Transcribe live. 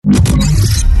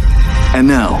And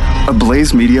now, a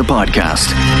Blaze Media podcast.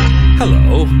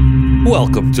 Hello.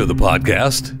 Welcome to the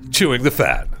podcast, Chewing the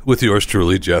Fat, with yours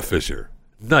truly, Jeff Fisher.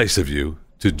 Nice of you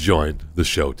to join the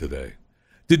show today.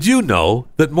 Did you know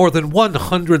that more than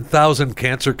 100,000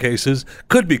 cancer cases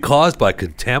could be caused by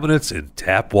contaminants in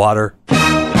tap water?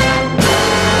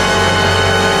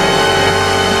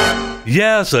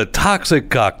 Yes, a toxic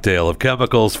cocktail of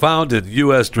chemicals found in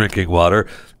U.S. drinking water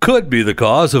could be the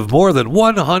cause of more than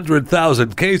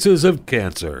 100,000 cases of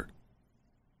cancer.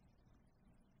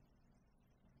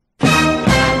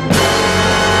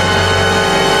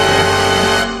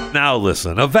 Now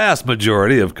listen, a vast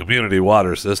majority of community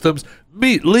water systems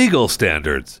meet legal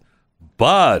standards,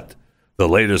 but the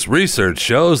latest research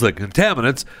shows that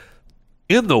contaminants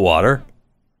in the water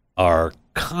are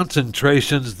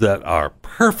concentrations that are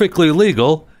perfectly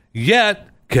legal, yet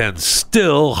can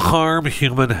still harm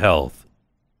human health.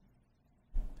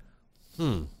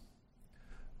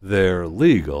 They're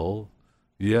legal,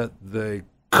 yet they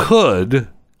could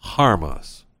harm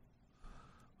us.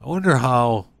 I wonder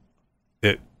how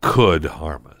it could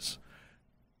harm us.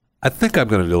 I think I'm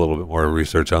going to do a little bit more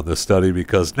research on this study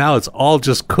because now it's all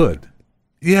just could.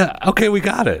 Yeah, okay, we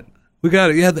got it.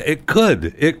 Yeah, it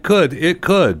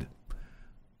could.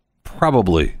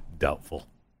 Probably doubtful.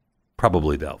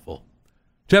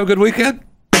 Did you have a good weekend?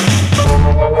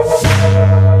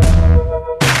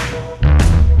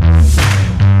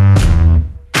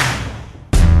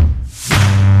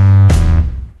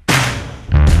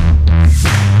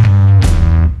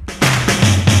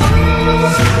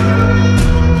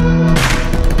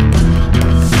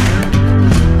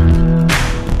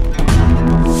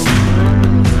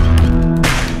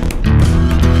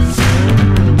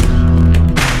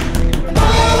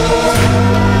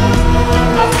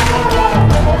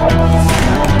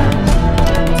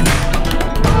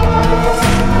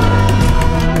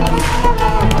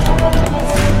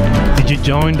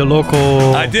 Join the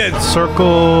local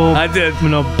circle. I did.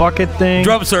 Bucket thing.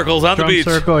 Drum circles on the beach.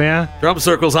 Drum circle, yeah. Drum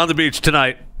circles on the beach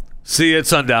tonight. See you at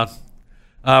sundown.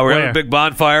 We're having a big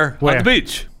bonfire on the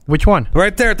beach. Which one?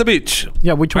 Right there at the beach.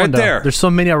 Yeah, which one? Right there. There's so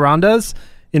many around us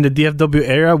in the DFW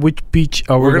area. Which beach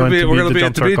are we going to be? We're going to be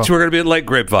at the beach. We're going to be at Lake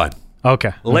Grapevine.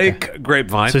 Okay. Lake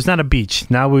Grapevine. So it's not a beach.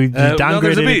 Now we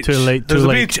downgraded it to Lake. There's a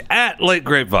beach at Lake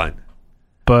Grapevine.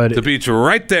 But the beach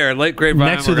right there at Lake Grapevine.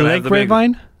 Next to the Lake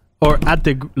Grapevine? Or at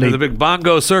the lake? The big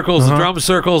bongo circles, the drum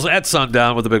circles at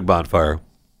sundown with a big bonfire.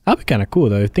 That'd be kind of cool,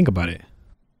 though. Think about it.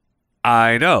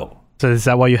 I know. So is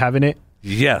that why you're having it?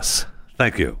 Yes.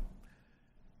 Thank you.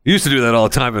 You used to do that all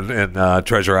the time in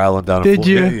Treasure Island down in Florida.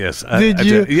 Did you? Yes. Did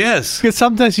you? Yes. Because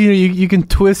sometimes you can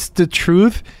twist the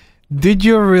truth. Did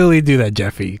you really do that,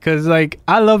 Jeffy? Because,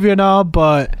 I love you and all,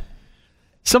 but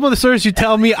some of the stories you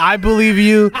tell me, I believe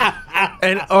you.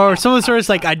 Or some of the stories,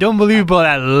 I don't believe you, but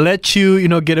I let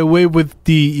you, get away with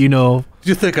the, Do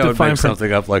you think I would make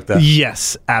something up like that?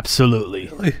 Yes, absolutely.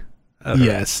 Really?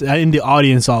 Yes. And the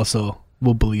audience also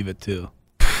will believe it, too.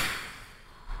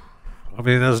 I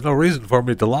mean, there's no reason for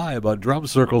me to lie about drum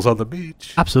circles on the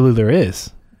beach. Absolutely, there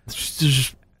is.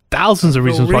 There's thousands of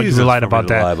reasons why you lied about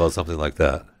that. Lie about something like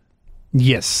that.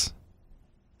 Yes.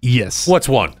 What's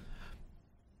one?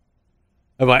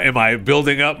 Am I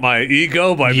building up my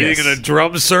ego by being in a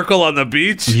drum circle on the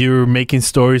beach? You're making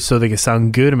stories so they can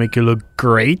sound good and make you look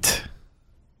great.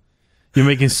 You're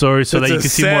making stories so that you can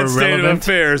seem more relevant. It's a sad state of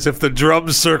affairs if the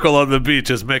drum circle on the beach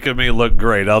is making me look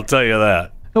great. I'll tell you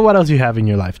that. So what else do you have in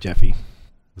your life, Jeffy?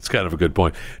 That's kind of a good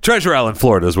point. Treasure Island,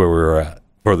 Florida is where we were at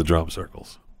for the drum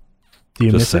circles. Do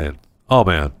you Just miss saying. it? Oh,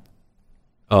 man.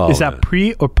 Is that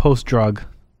pre or post drug?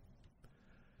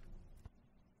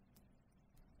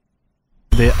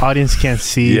 The audience can't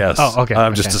see. Yes. Oh, okay.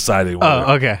 I'm just deciding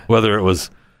whether it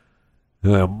was.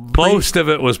 Most of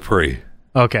it was pre.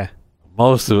 Okay.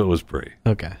 Most of it was pre.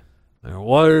 Okay. There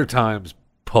were times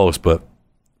post, but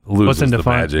loses the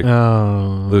magic.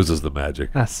 Oh. Loses the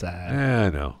magic. That's sad. Yeah, I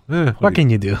know. What can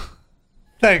you do?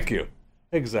 Thank you.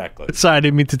 Exactly. Sorry, I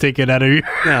didn't mean to take it out of you.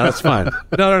 Yeah, that's fine.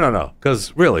 No.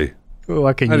 Because really,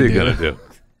 what can what you are you going to do?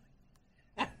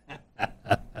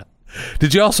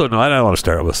 Did you also know, I don't want to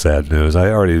start with sad news. I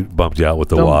already bumped you out with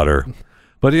the water.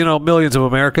 But, millions of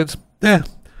Americans,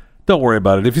 don't worry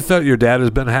about it. If you thought your dad has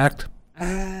been hacked,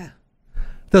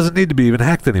 doesn't need to be even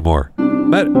hacked anymore.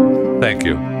 Thank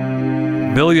you.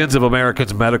 Millions of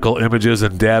Americans' medical images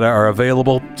and data are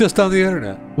available just on the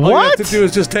internet. All you have to do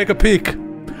is just take a peek.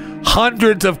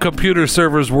 Hundreds of computer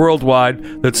servers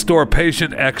worldwide that store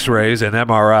patient x-rays and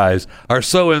MRIs are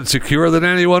so insecure that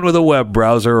anyone with a web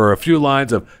browser or a few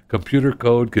lines of computer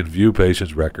code can view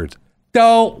patients' records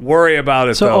Don't worry about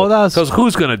it, So, though, oh, that's- because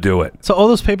who's going to do it? So all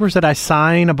those papers that I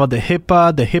sign about the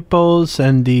HIPAA, the hippos,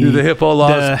 and The hippo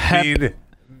laws the hep- mean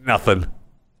nothing.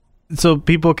 so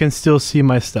people can still see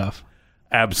my stuff.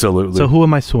 Absolutely. So who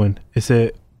am I suing? Is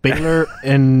it Baylor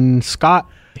and Scott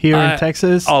here in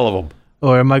Texas? All of them.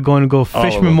 Or am I going to go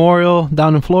Fish of them. Memorial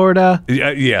down in Florida?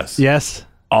 Yes. Yes.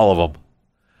 All of them.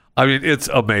 I mean, it's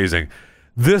amazing.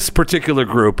 This particular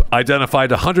group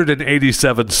identified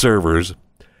 187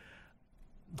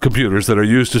 computers that are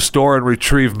used to store and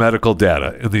retrieve medical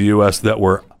data in the U.S. that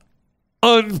were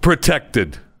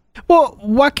unprotected. Well,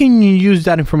 what can you use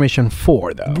that information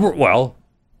for, though? Well,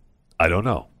 I don't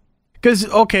know. Because,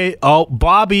 okay,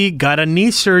 Bobby got a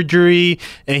knee surgery,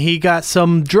 and he got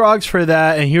some drugs for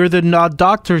that, and here the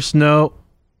doctors know.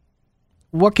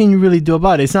 What can you really do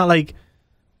about it? It's not like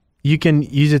you can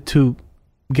use it to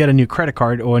get a new credit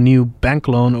card or a new bank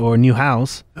loan or a new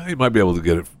house. You might be able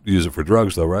to use it for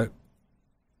drugs, though, right?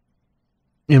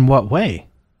 In what way?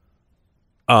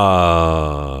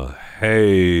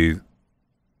 Hey,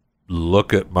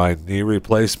 look at my knee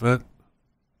replacement.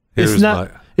 It's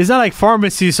not like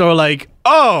pharmacies are like,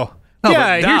 oh, No,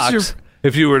 yeah, but docs, here's your...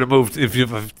 if you were to move,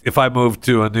 if I moved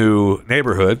to a new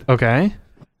neighborhood Okay.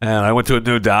 and I went to a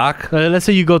new doc, Let's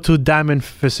say you go to Diamond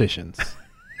Physicians.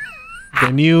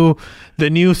 the new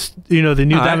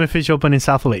Diamond Fish open in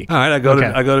South Lake. all right, I go Okay.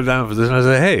 to Diamond Physicians.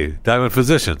 I say, hey, Diamond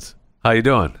Physicians, how you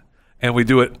doing? And we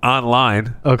do it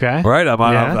online. Okay. Right, I'm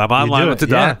Yeah, you online do with it.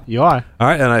 the doc. Yeah, you are. All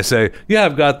right, and I say, yeah,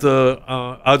 I've got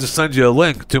I'll just send you a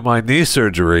link to my knee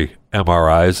surgery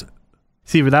MRIs.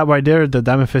 See, with that right there, the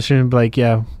Diamond Physician be like,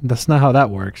 yeah, that's not how that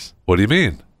works. What do you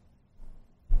mean?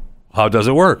 How does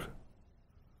it work?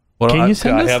 Well, Can you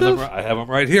send I us have them. stuff? I have them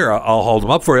right here. I'll hold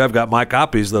them up for you. I've got my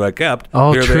copies that I kept.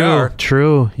 Oh, here true. they are.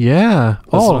 True. Yeah. This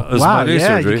Oh, is wow. my knee Yeah,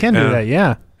 surgery, you can do and- that.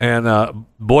 Yeah. And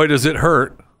boy, does it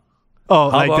hurt. Oh,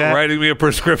 How like about that. writing me a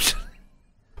prescription?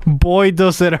 Boy,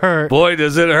 does it hurt. Boy,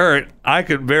 does it hurt. I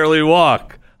can barely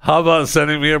walk. How about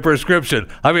sending me a prescription?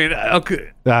 I mean, okay,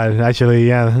 Actually,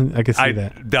 yeah, I can see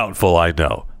that. doubtful, I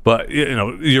know. But,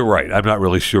 you're right. I'm not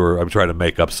really sure. I'm trying to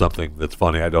make up something that's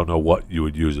funny. I don't know what you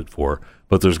would use it for.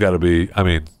 But there's got to be, I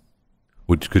mean,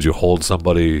 could you hold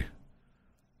somebody?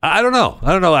 I don't know.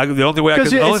 The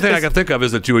only thing I can think of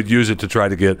is that you would use it to try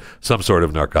to get some sort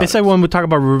of narcotics. It's like when we talk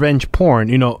about revenge porn,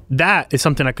 that is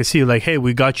something I could see. Like, hey,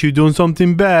 we got you doing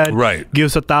something bad. Right. Give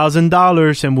us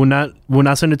 $1,000 and we'll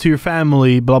not send it to your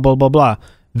family, blah, blah, blah, blah.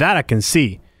 That I can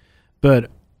see.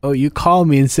 But, you call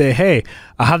me and say, hey,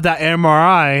 I have that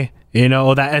MRI,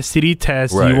 or that STD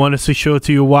test. Right. You want us to show it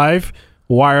to your wife?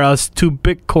 Wire us 2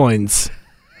 Bitcoins.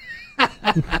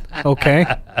 Okay.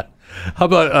 How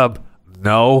about,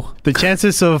 no? The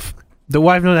chances of the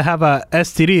wife not to have a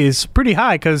STD is pretty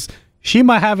high because she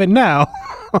might have it now.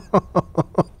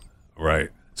 Right.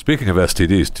 Speaking of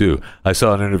STDs, too, I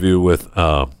saw an interview with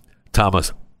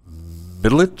Thomas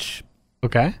Middlich.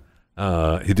 Okay.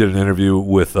 He did an interview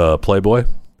with Playboy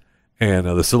and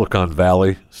the Silicon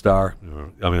Valley star.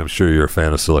 I mean, I'm sure you're a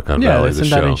fan of Silicon Yeah, Valley, isn't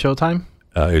the that show. in Showtime?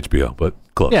 HBO, but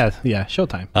close. Yeah,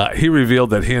 Showtime. He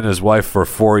revealed that he and his wife for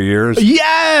 4 years.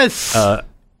 Yes!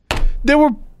 They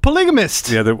were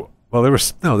polygamists. Yeah, they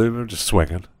were just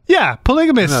swinging. Yeah,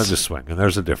 polygamists. No, just swinging.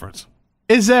 There's a difference.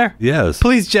 Is there? Yes.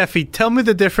 Please, Jeffy, tell me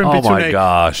the difference Oh between my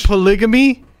gosh.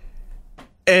 polygamy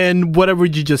and whatever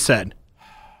you just said.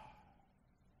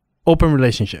 Open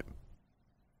relationship.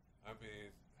 I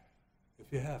mean,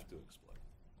 if you have to explain.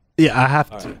 Yeah, I have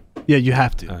to. right. Yeah, you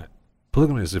have to. All right.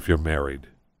 Polygamy is if you're married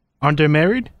Aren't they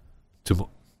married? to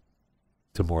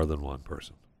more than one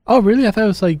person. Oh, really? I thought it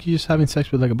was like you just having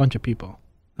sex with like a bunch of people.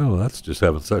 Oh, that's just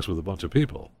having sex with a bunch of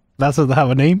people. That's what they have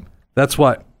a name? That's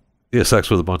why. Yeah, sex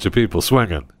with a bunch of people,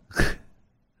 swinging.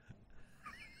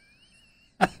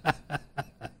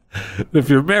 If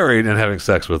you're married and having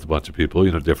sex with a bunch of people,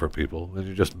 different people, then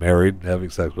you're just married and having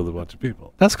sex with a bunch of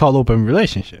people. That's called open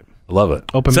relationship. I love it.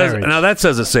 Open marriage. Now that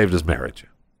says it saved his marriage.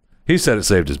 He said it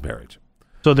saved his marriage.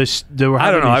 So they were.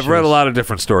 I don't know. having I've read a issues. lot of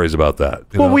different stories about that.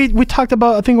 you Well, know. we talked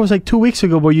about, I think it was like 2 weeks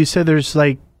ago, where you said there's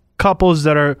like couples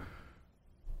that are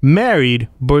married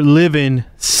but living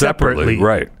separately.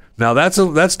 Right. Now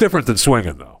that's different than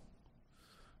swinging, though.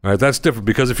 All right, that's different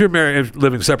because if you're married and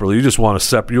living separately, you just want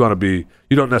to you want to be.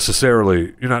 You're not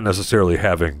necessarily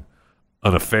having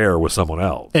an affair with someone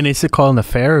else. And is it called an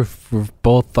affair if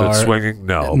both But are swinging,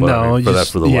 no. But No, I mean, for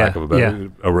just- the lack of a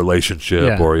better, a relationship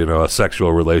Yeah. or a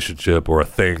sexual relationship or a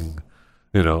thing,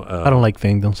 I don't like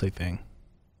thing. Don't say thing.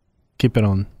 Keep it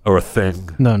on. or a thing.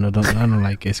 No, don't. I don't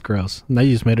like it. It's gross. Now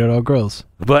you just made it all gross.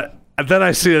 But then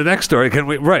I see the next story.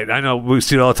 Right, I know we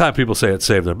see it all the time. People say it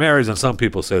saved their marriage, and some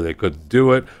people say they couldn't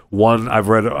do it. I've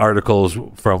read articles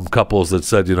from couples that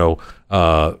said,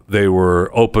 they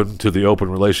were open to the open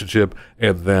relationship,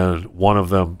 and then one of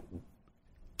them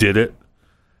did it.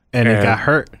 And it got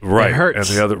hurt. Right. It hurts.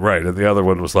 And the other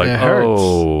one was like,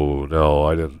 oh, no,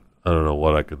 I don't know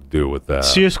what I could do with that.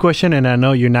 Serious question, and I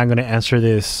know you're not going to answer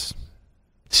this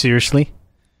seriously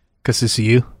because it's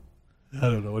you. I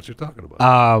don't know what you're talking about.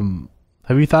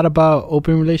 Have you thought about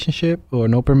open relationship or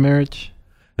an open marriage?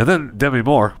 And then Demi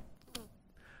Moore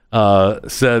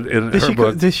said in her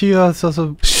book, did she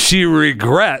also? She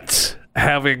regrets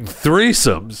having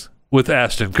threesomes with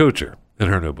Ashton Kutcher in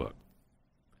her new book.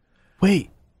 Wait,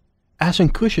 Ashton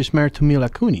Kutcher is married to Mila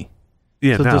Kunis.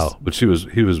 Yeah, so but he was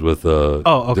with.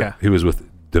 Okay. He was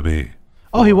with Demi.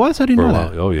 Oh, he was. I didn't know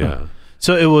that. Oh, yeah.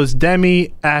 So it was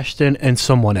Demi, Ashton, and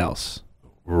someone else.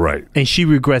 Right. And she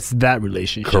regrets that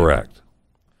relationship. Correct.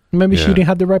 Maybe she didn't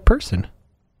have the right person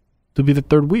to be the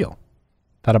third wheel.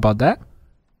 Thought about that?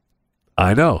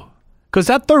 I know. Because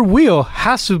that third wheel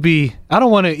has to be, I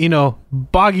don't want to,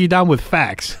 bog you down with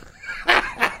facts.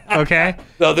 Okay?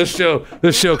 No, this show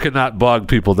cannot bog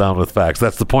people down with facts.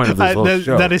 That's the point of this whole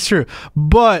show. That is true.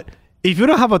 But if you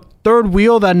don't have a third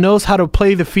wheel that knows how to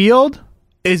play the field,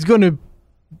 you're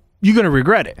going to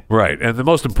regret it. Right. And the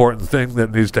most important thing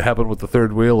that needs to happen with the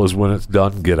third wheel is when it's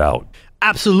done, get out.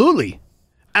 Absolutely.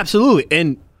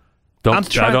 And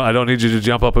I don't need you to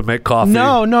jump up and make coffee.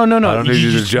 No. I don't need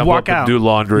you to jump up and do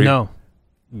laundry. No.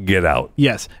 Get out.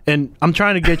 Yes. And I'm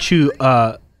trying to get you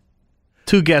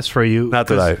two guests for you. Not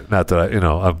that I,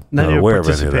 I'm not aware of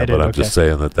any of that, but I'm just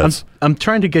saying that's. I'm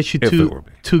trying to get you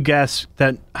two guests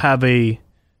that have a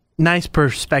nice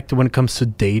perspective when it comes to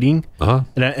dating. Uh-huh.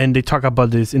 And they talk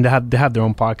about this, and they have their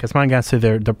own podcast. I'm not gonna say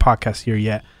their podcast here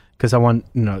yet because I want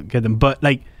get them, but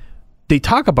like they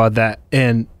talk about that,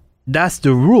 and that's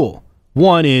the rule.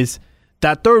 One is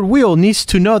that third wheel needs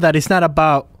to know that it's not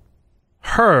about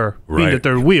her being the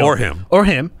third wheel or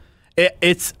him.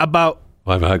 It's about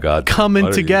my God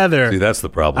coming together. See, that's the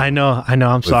problem. I know.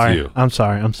 I'm sorry. You. I'm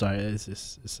sorry.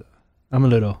 It's I'm a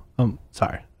little.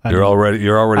 Sorry. You're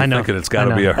already thinking it's got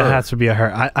to be a her. It has to be a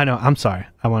her. I know. I'm sorry.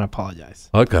 I want to apologize.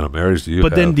 What kind of marriage do you have?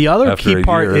 But then the other key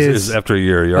part is after a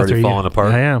year, you're already falling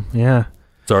apart? I am, yeah.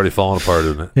 It's already falling apart,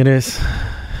 isn't it? It is.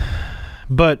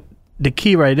 But the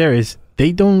key right there is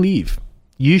they don't leave.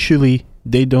 Usually,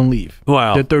 they don't leave.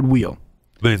 Wow. The third wheel.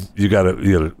 I mean, you got to,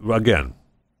 again,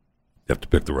 you have to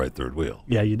pick the right third wheel.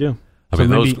 Yeah, you do. I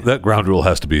mean, that ground rule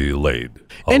has to be laid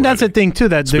already. And that's the thing, too.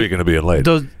 That Speaking of being laid.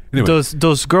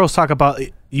 Those girls talk about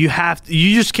you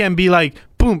just can't be like,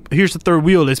 boom, here's the third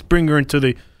wheel. Let's bring her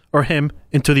him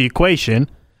into the equation.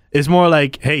 It's more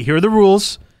like, hey, here are the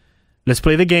rules. Let's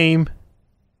play the game.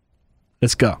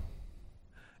 Let's go.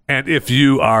 And if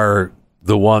you are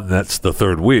the one that's the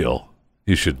third wheel,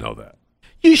 you should know that.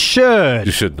 You should.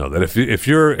 You should know that. If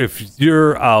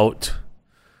you're out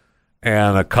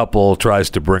and a couple tries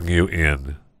to bring you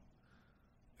in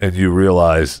and you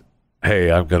realize,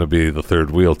 hey, I'm going to be the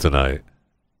third wheel tonight,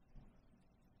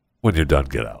 when you're done,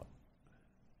 get out.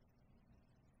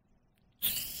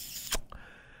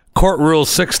 Court rules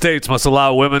 6 states must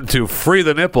allow women to free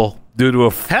the nipple due to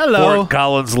a Fort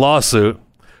Collins lawsuit.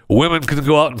 Women can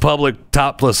go out in public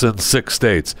topless in 6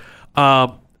 states. I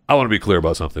want to be clear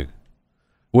about something.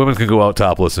 Women can go out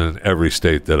topless in every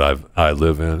state that I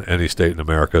live in, any state in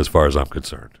America, as far as I'm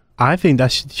concerned. I think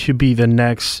that should be the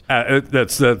next.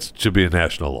 That should be a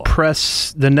national law.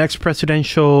 The next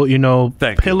presidential,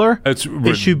 pillar.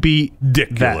 It should be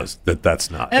ridiculous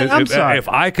that's not. And I'm sorry. If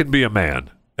I can be a man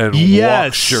and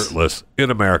walk shirtless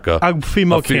in America, a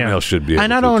female should be able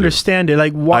and I don't understand it.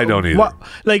 Like, why? I don't either.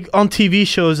 Like on TV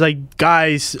shows, like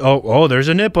guys, there's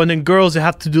a nipple, and then girls that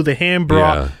have to do the hand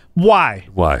bra. Yeah. Why?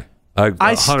 Why?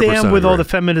 I stand with all the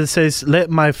feminists that says, let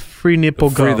my free nipple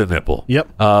go. Free the nipple.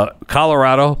 Yep.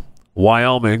 Colorado,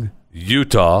 Wyoming,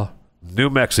 Utah, New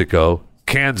Mexico,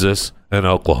 Kansas, and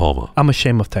Oklahoma. I'm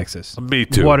ashamed of Texas. Me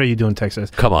too. What are you doing, Texas?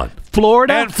 Come on.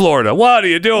 Florida? And Florida. What are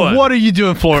you doing? What are you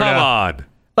doing, Florida? Come on.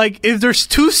 Like, if there's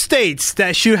 2 states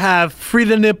that should have free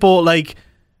the nipple, like...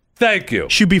 Thank you.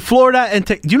 Should be Florida and...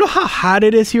 Do you know how hot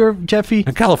it is here, Jeffy?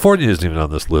 And California isn't even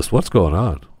on this list. What's going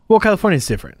on? Well, California is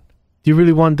different. Do you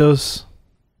really want those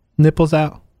nipples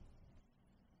out?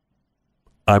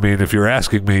 I mean, if you're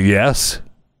asking me, yes.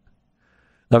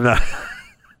 I'm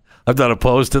not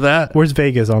opposed to that. Where's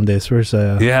Vegas on this? Where's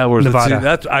where's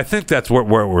Nevada? I think that's where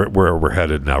we're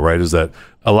headed now, right? Is that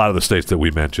a lot of the states that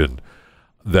we mentioned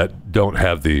that don't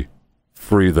have the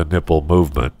free the nipple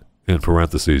movement in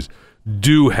parentheses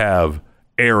do have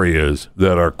areas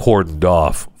that are cordoned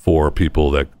off for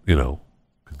people that can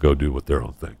go do with their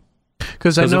own thing.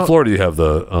 Because I Because know in Florida you have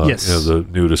the Yes. the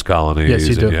nudist colonies. Yes,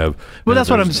 you do. And you have, Well, that's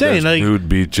what I'm there's saying, like- nude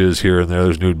beaches here and there.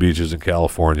 There's nude beaches in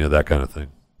California, that kind of thing.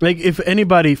 like if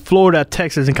anybody, Florida,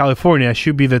 Texas, and California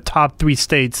should be the top 3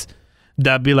 states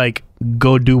that be like,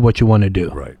 go do what you want to do.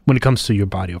 Right. When it comes to your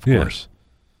body, of Yeah. course.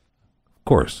 Of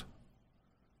course.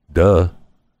 Duh.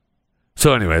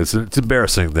 So anyway, it's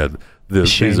embarrassing that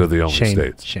Shame, these are the only shame,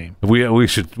 states. Shame. We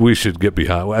should get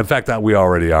behind. In fact, we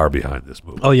already are behind this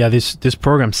movement. Oh yeah, this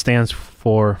program stands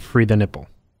for Free the Nipple.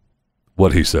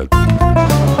 What he said.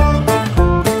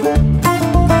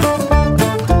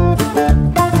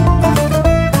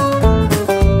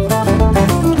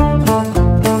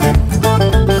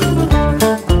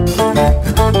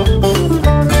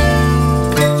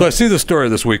 So I see the story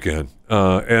this weekend,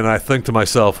 and I think to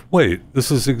myself, wait, this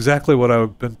is exactly what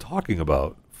I've been talking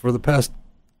about for the past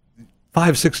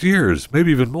 5-6 years,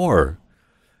 maybe even more.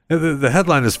 And the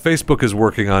headline is Facebook is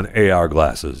working on AR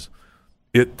glasses.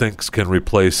 It thinks can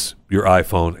replace your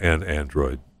iPhone and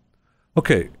Android.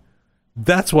 Okay,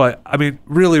 that's why, I mean,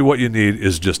 really what you need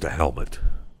is just a helmet.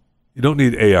 You don't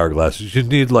need AR glasses. You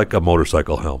need like a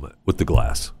motorcycle helmet with the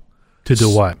glass. To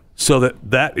do what? So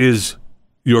that is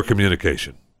your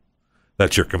communication.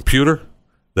 That's your computer.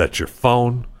 That's your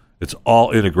phone. It's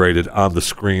all integrated on the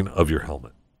screen of your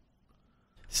helmet.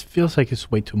 This feels like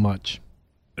it's way too much.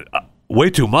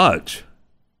 Way too much.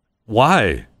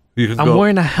 Why? You can I'm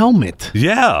wearing a helmet.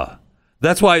 Yeah.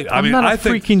 That's why I'm not a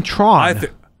freaking Tron.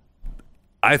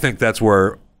 I think that's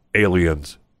where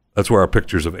that's where our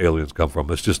pictures of aliens come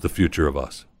from. It's just the future of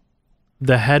us.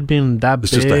 The head being that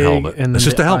It's big. just a helmet. And It's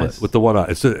then just a the helmet eyes. with the one eye.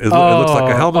 It looks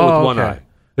like a helmet with one okay. eye.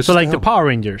 It's So just like a the helmet. Power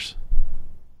Rangers.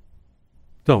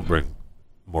 Don't bring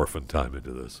Morphin Time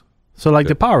into this. So like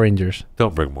the Power Rangers.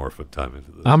 Don't bring Morphin Time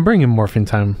into this. I'm bringing Morphin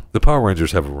Time. The Power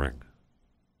Rangers have a ring.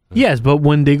 Yes, but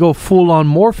when they go full on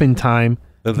Morphin Time,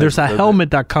 Then they- there's a then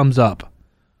helmet that comes up.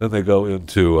 Then they go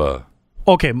into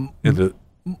Okay,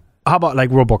 how about like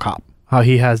RoboCop? How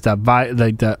he has that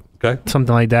like that, okay.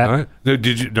 something like that. All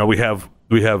right. No, we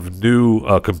have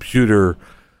new computer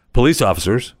police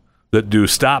officers that do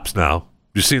stops now.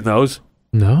 You seen those?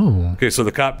 No. Okay, so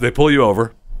they pull you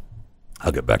over.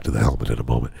 I'll get back to the helmet in a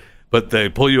moment. But they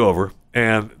pull you over,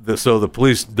 and so the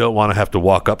police don't want to have to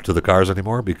walk up to the cars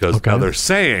anymore because Okay. now they're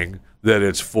saying that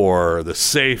it's for the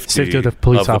safety of the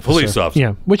police officer.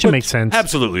 Yeah, which it makes sense.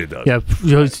 Absolutely, it does. Yeah,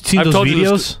 you've seen I've those told you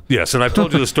videos? yes, and I've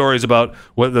told you the stories about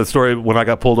when I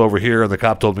got pulled over here, and the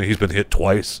cop told me he's been hit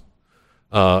twice.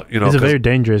 It's very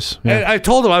dangerous. Yeah. I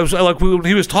told him, I was like, when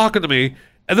he was talking to me,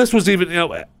 and this was even,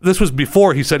 this was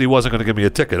before he said he wasn't going to give me a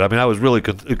ticket. I mean, I was really,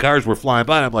 the cars were flying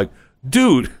by, and I'm like,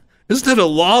 dude, isn't it a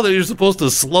law that you're supposed to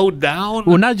slow down?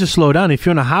 Well, not just slow down. If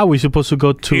you're on a highway, you're supposed to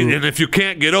go to. And if you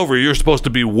can't get over, you're supposed to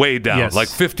be way down, Yes. like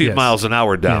 15 Yes. miles an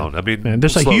hour down. Yeah. I mean, Man,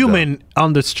 there's a slow human down.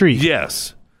 on the street.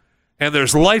 Yes. And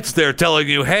there's lights there telling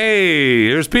you, hey,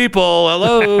 there's people.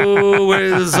 Hello,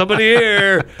 there's somebody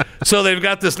here. So they've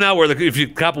got this now where if you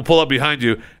cop will pull up behind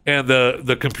you and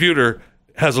the computer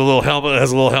has a little helmet,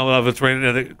 of its rain,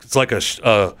 and it's like it's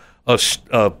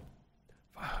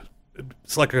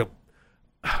like a,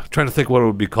 I'm trying to think what it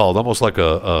would be called, almost like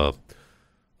a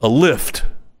lift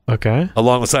Okay.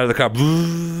 along the side of the car,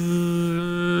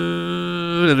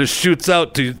 and it shoots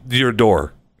out to your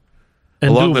door. And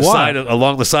along do the what?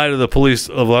 side of the police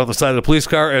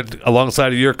car and along the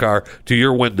side of your car to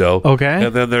your window. Okay.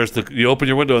 And then you open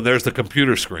your window and there's the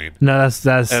computer screen. No, that's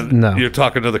And no. you're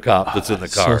talking to the cop that's in the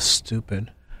So car. stupid.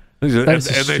 And that's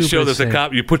the they show that stupidest the thing.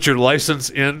 cop, you put your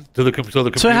license in to the computer. So the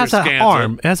So computer it has an scans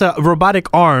arm. It has a robotic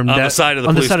arm On the that- side of the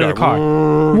on the police side of the car.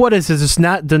 car. What is this? Is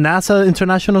not the NASA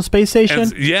International Space Station?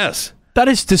 And, yes. That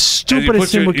is the And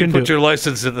stupidest thing we you can put do. your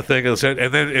license in the thing and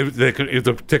then if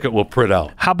the ticket will print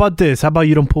out. How about this? How about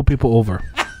you don't pull people over?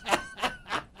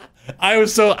 I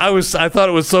thought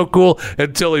it was so cool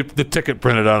until the ticket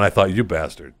printed out and I thought, you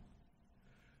bastard.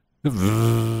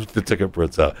 The ticket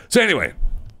prints out. So anyway,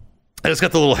 and it's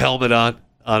got the little helmet on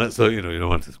it, so you don't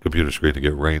want the computer screen to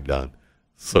get rained on.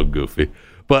 So goofy.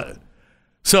 But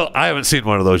so I haven't seen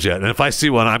one of those yet. And if I see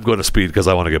one, I'm going to speed because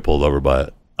I want to get pulled over by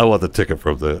it. I want the ticket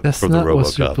from the That's from the not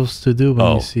what you're RoboCop. supposed to do when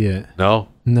Oh. you see it. No?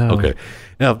 No. Okay.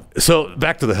 Now, so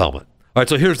back to the helmet. All right,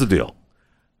 so here's the deal.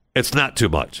 It's not too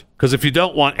much. Because if you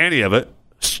don't want any of it,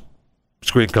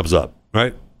 screen comes up,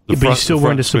 right? Yeah, but you're still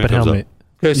wearing the screen stupid comes up. helmet.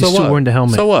 Okay, You're so still what? wearing the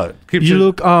helmet. So what? Keep You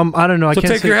look, I don't know. I so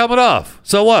can't take say. your helmet off.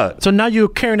 So what? So now you're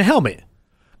carrying a helmet.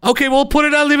 Okay, well, put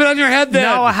it on, leave it on your head then.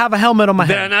 Now I have a helmet on my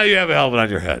Then head. now you have a helmet on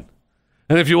your head.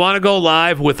 And if you want to go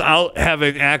live without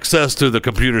having access to the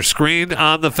computer screen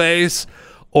on the face,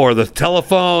 or the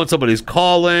telephone, somebody's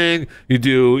calling. You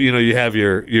do, you have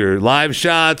your live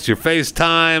shots, your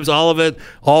FaceTimes, all of it,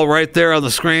 all right there on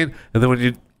the screen. And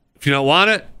then if you don't want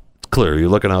it, it's clear. You're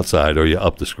looking outside or you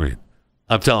up the screen.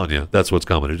 I'm telling you, that's what's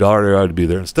coming. It already ought to be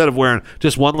there. Instead of wearing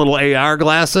just one little AR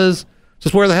glasses,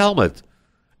 just wear the helmet.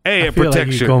 It feel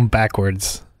protects like you're going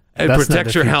backwards. It That's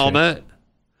protects your future. helmet.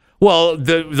 Well,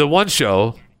 the one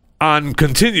show on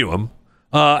Continuum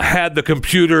had the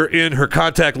computer in her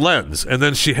contact lens, and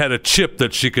then she had a chip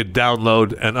that she could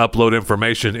download and upload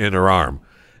information in her arm.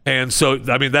 And so,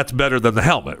 I mean, that's better than the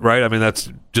helmet, right? I mean,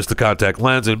 that's just the contact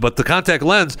lens. But the contact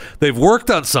lens, they've worked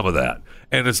on some of that.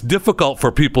 And it's difficult for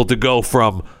people to go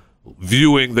from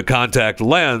viewing the contact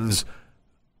lens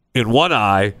in one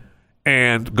eye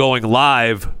and going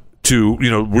live to,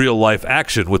 real life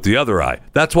action with the other eye.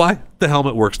 That's why the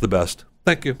helmet works the best.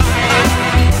 Thank you.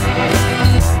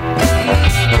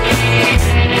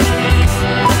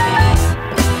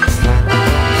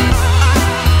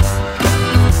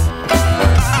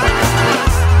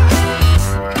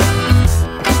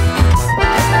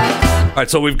 All right,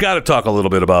 so we've got to talk a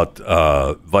little bit about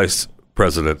Vice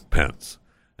President Pence.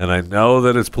 And I know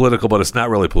that it's political, but it's not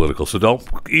really political. So don't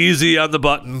easy on the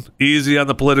button, easy on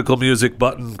the political music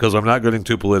button, because I'm not getting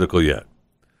too political yet.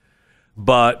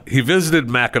 But he visited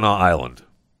Mackinac Island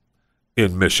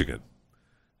in Michigan.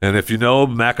 And if you know,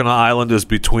 Mackinac Island is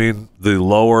between the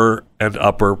lower and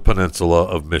upper peninsula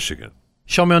of Michigan.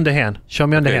 Show me on the hand. Show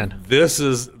me on the hand. This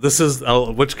is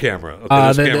which camera? Okay,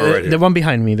 this camera right here. The one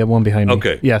behind me. The one behind me.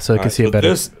 Okay. Yeah, so I can see it better.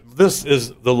 This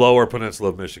is the lower peninsula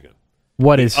of Michigan.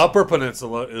 What is? Upper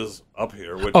peninsula is up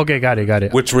here. Which, okay, got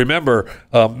it. Which, remember,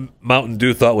 Mountain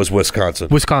Dew thought was Wisconsin.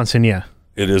 Wisconsin, yeah.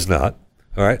 It is not.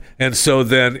 All right. And so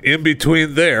then in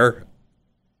between there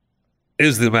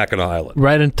is the Mackinac Island.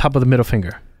 Right on top of the middle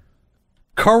finger.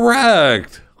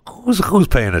 Correct. Who's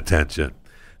paying attention?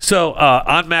 So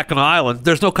on Mackinac Island,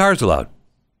 there's no cars allowed.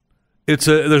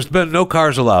 There's been no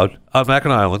cars allowed on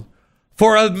Mackinac Island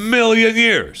for 1,000,000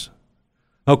 years.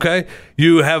 Okay?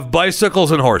 You have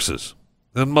bicycles and horses,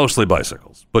 and mostly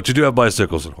bicycles. But you do have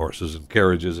bicycles and horses and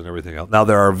carriages and everything else. Now,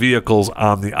 there are vehicles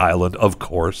on the island, of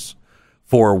course,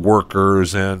 for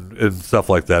workers and stuff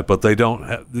like that. But you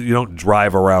don't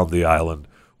drive around the island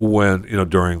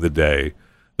during the day,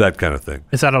 that kind of thing.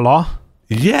 Is that a law?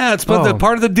 Yeah, it's been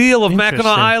part of the deal of Mackinac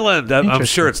Island. I'm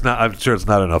sure it's not. I'm sure it's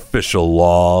not an official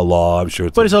law. I'm sure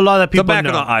it's. But it's a law that people know. The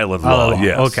Mackinac Island law.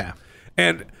 Yes. Okay.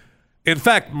 And in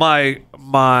fact, my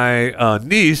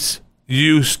niece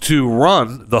used to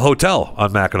run the hotel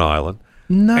on Mackinac Island.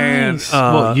 Nice.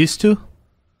 And, used to?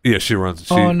 Yeah, she runs.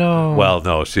 Oh no. Well,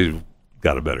 no, she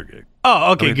got a better gig.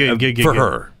 Oh, okay, good.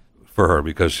 For her,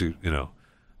 because she,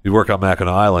 you work on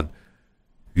Mackinac Island.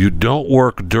 You don't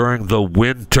work during the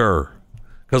winter.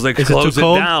 Because they close it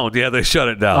down. Yeah, they shut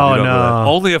it down. Oh, no.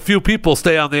 Only a few people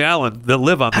stay on the island that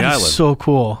live on the island. That's so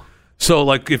cool.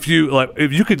 So, if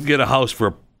you could get a house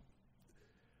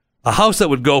that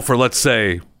would go for, let's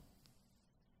say,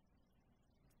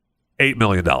 $8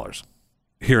 million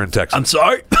here in Texas. I'm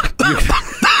sorry.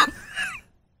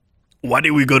 Why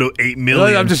did we go to $8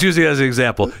 million? I'm just using it as an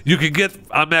example. You could get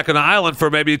on Mackinac Island for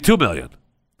maybe $2 million.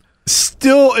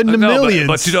 Still in the millions.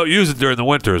 But you don't use it during the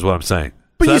winter, is what I'm saying.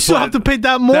 But you still have to pay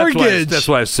that mortgage. That's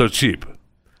why it's so cheap.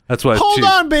 That's why it's cheap. Hold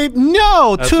on, babe.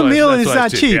 No, $2 million is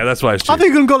not cheap. Yeah, that's why it's cheap. I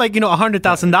think you're going to go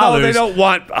 $100,000. No, they don't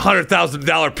want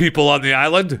 $100,000 people on the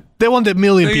island. They want a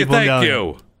million people on the island.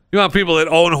 Thank you. You want people that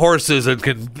own horses and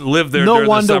can live there during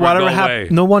the summer.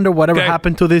 No wonder whatever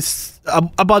happened to this,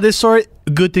 about this story,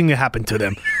 good thing that happened to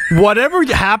them. Whatever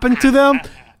happened to them,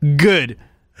 good.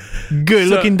 Good,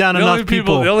 so looking down on enough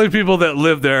people. The only people that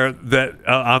live there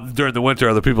that during the winter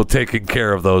are the people taking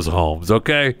care of those homes.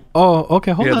 Okay. Oh,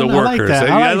 okay. Hold on. The workers.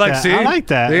 I like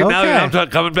that. See, okay. now I'm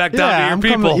coming back down to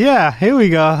your people. Here we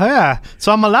go. Yeah.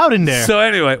 So I'm allowed in there. So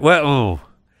anyway, I'm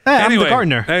the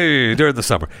gardener. Hey, during the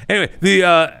summer. Anyway,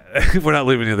 we're not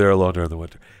leaving you there alone during the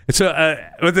winter. So,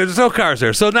 but there's no cars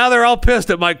there. So now they're all pissed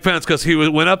at Mike Pence because he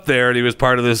went up there and he was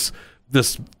part of this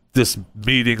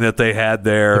meeting that they had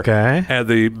there. Okay. At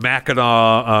the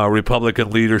Mackinac Republican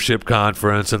Leadership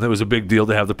Conference, and it was a big deal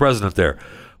to have the president there.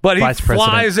 But he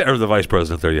flies, or the vice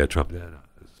president there. Yeah, Trump. Yeah,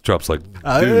 Trump's like,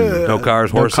 dude, no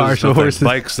cars, horses,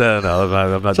 bikes. No,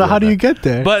 I'm not. So how do you get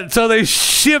there? But so they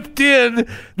shipped in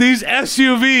these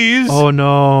SUVs. Oh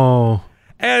no!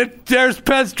 And there's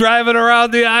Pence driving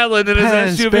around the island in his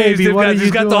SUVs. Baby,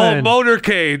 he's got the whole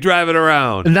motorcade driving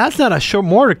around. And that's not a short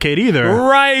motorcade either.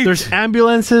 Right. There's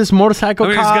ambulances,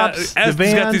 motorcycle cops, he's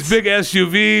got these big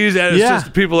SUVs, and it's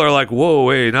just people are like, whoa,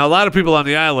 wait. Now, a lot of people on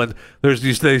the island,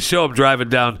 they show them driving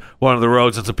down one of the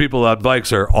roads, and some people on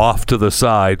bikes are off to the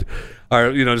side.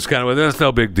 are, just kind of, that's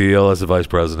no big deal as the vice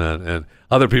president. And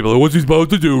other people are, what's he supposed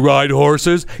to do? Ride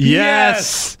horses?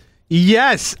 Yes.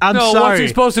 I'm no, sorry. what's he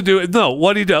supposed to do? No,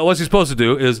 what's he supposed to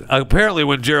do is, apparently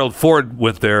when Gerald Ford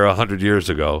went there 100 years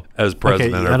ago as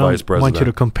president or vice president. I want you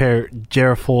to compare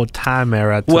Gerald Ford time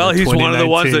era to Well, he's one of the 2019.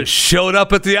 ones that showed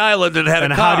up at the island and had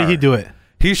And a car. how did he do it?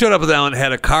 He showed up at the island and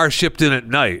had a car shipped in at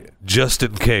night just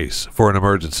in case for an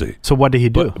emergency. So what did he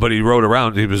do? But he rode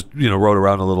around. He was, rode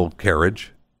around a little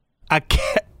carriage. I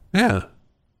can't. Yeah.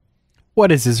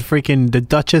 What is this? Freaking the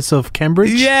Duchess of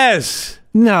Cambridge? Yes.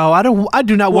 No, I don't. I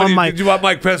do not want my. Did you want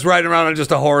Mike Pence riding around on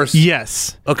just a horse?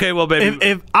 Yes. Okay, well, baby.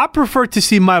 If I prefer to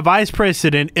see my vice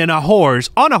president on a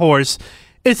horse,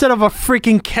 instead of a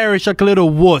freaking carriage like a little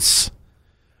wuss.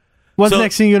 What's the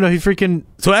next thing you know? He freaking.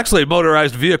 So actually,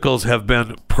 motorized vehicles have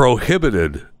been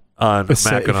prohibited on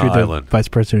Mackinac Island. Vice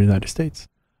president of the United States.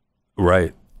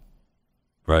 Right.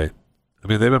 I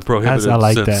mean, they've been prohibited I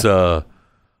like since. that.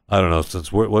 I don't know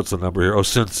since what's the number here? Oh,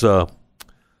 since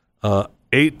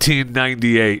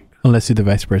 1898. Unless you're the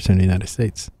vice president of the United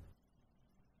States.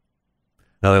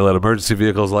 Now they let emergency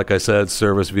vehicles, like I said,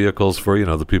 service vehicles for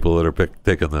the people that are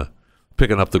picking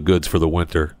up the goods for the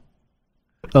winter.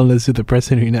 Unless you're the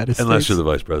president of the United States. Unless you're the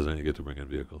vice president, you get to bring in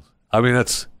vehicles. I mean,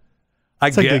 it's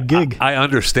like a gig. I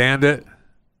understand it.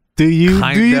 Do you?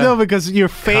 Kinda, do you know? Because your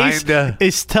face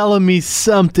is telling me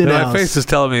something else. My face is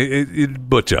telling me it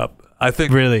butch up. I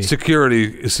think really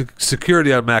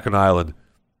security on Mackinac Island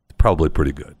is probably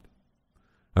pretty good.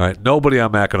 All right, nobody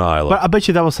on Mackinac Island. But I bet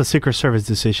you that was a Secret Service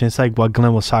decision. It's like what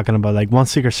Glenn was talking about. Like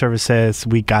once Secret Service says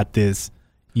we got this,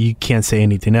 you can't say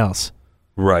anything else.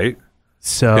 Right.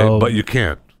 So, okay, but you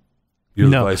can't. You're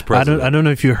the vice president. I don't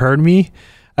know if you heard me.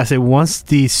 I said once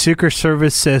the Secret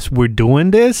Service says we're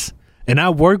doing this, and I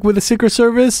work with the Secret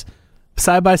Service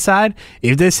side by side.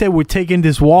 If they said we're taking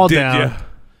this wall down,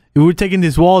 if we're taking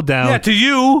this wall down. Yeah, to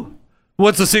you,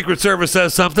 once the Secret Service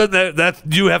says something, that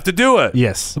you have to do it.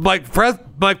 Yes. Mike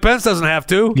Pence doesn't have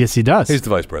to. Yes, he does. He's the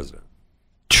vice president.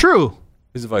 True.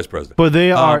 He's the vice president. But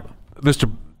they are.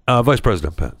 Mr. Vice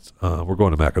President Pence, we're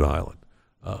going to Mackinac Island.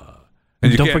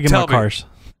 And don't forget my cars.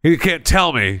 He can't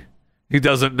tell me he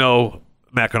doesn't know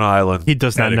Mackinac Island. He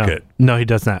does not etiquette. know. No, he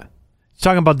does not. He's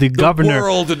talking about the governor. The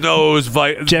world knows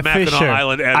Jeff Mackinac Fisher.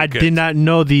 Island etiquette. I did not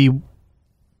know the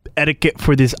etiquette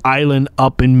for this island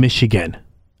up in Michigan.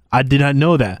 I did not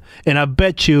know that. And I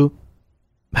bet you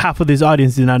half of this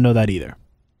audience did not know that either.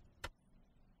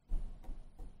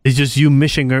 It's just you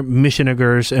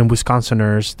Michiganders and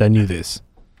Wisconsiners that knew this.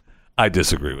 I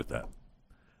disagree with that.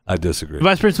 The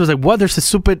vice president was like, what? There's a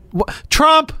stupid...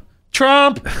 Trump!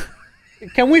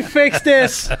 Can we fix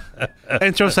this?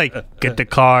 And Trump's like, get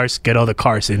all the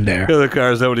cars in there. Get the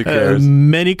cars, nobody cares.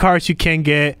 Many cars you can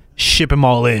get, ship them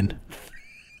all in.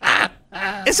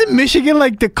 Isn't Michigan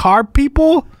like the car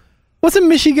people? Wasn't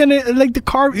Michigan like the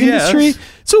car industry?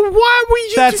 So why were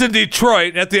you... That's in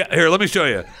Detroit. Here, let me show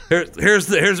you.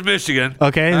 Here's Michigan.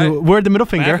 Okay, right? we're the middle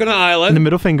finger. Mackinac Island. In the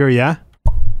middle finger, yeah.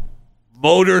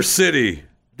 Motor City.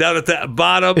 Down at the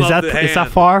bottom of the hand. Is that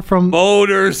far from...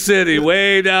 Motor City,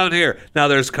 way down here. Now,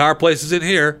 there's car places in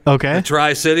here. Okay. The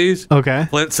Tri-Cities. Okay.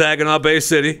 Flint, Saginaw, Bay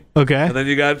City. Okay. And then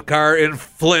you got car in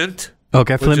Flint.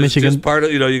 Okay, Flint, which is Michigan. Just part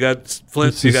of, you got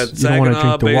Flint, you got you don't wanna Saginaw,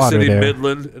 drink the Bay water City, there.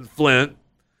 Midland, and Flint.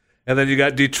 And then you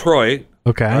got Detroit.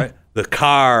 Okay. Right? The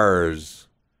cars.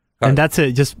 And that's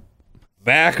it, just...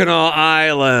 Mackinac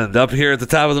Island, up here at the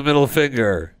top of the middle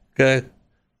finger. Okay?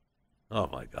 Oh,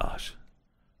 my gosh.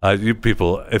 You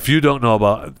people, if you don't know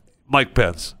about Mike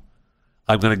Pence,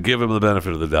 I'm going to give him the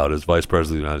benefit of the doubt as Vice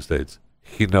President of the United States.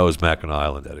 He knows Mackinac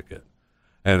Island etiquette.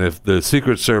 And if the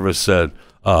Secret Service said,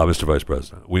 Mr. Vice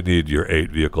President, we need your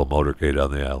 8-vehicle motorcade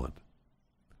on the island.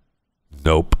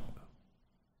 Nope.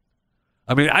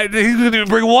 I mean, he didn't even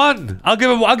bring one. I'll give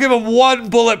him one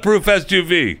bulletproof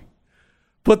SUV.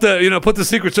 Put the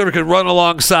Secret Service can run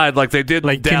alongside like they did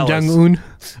like in Dallas. Kim Jong-un?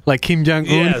 Like Kim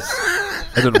Jong-un? Yes.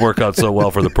 That didn't work out so well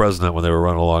for the president when they were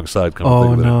running alongside.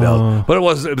 Oh, no. But it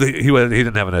wasn't. He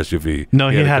didn't have an SUV. No,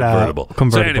 he had a convertible.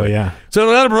 So anyway, yeah. So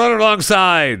let him run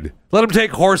alongside. Let him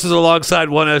take horses alongside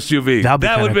one SUV.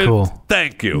 That would be cool. cool.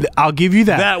 Thank you. I'll give you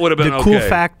that. That would have been the cool okay.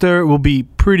 factor will be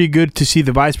pretty good to see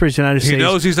the Vice President of the United States. He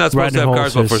knows he's not supposed to have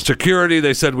cars, but for security,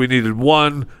 they said we needed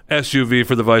one SUV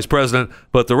for the Vice President,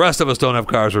 but the rest of us don't have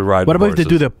cars. We're riding What about horses. if they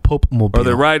do the Pope Mobile? Or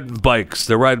they're riding bikes.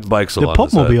 They're riding bikes the along Pope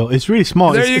the side. Mobile is really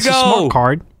small. There it's you a go. smart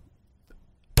card.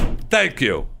 Thank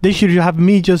you. They should have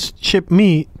me just ship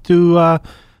me to the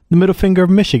middle finger of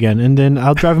Michigan, and then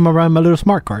I'll drive him around my little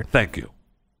smart card. Thank you.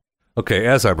 Okay,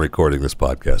 as I'm recording this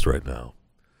podcast right now,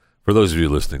 for those of you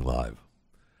listening live,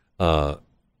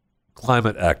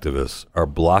 climate activists are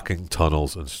blocking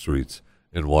tunnels and streets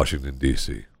in Washington,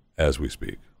 D.C. as we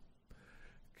speak.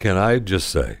 Can I just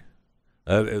say,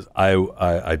 that is,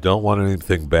 I don't want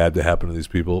anything bad to happen to these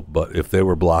people, but if they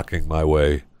were blocking my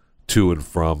way to and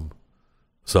from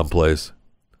someplace,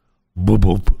 boop,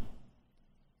 boop,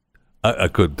 I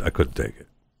couldn't take it.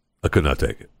 I could not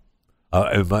take it.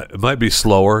 It might be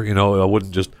slower, I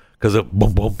wouldn't just, because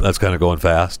boom, boom, that's kind of going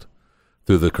fast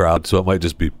through the crowd, so it might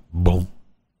just be boom,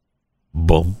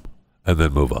 boom, and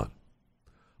then move on.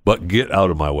 But get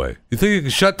out of my way. You think you can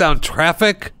shut down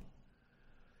traffic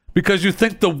because you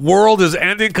think the world is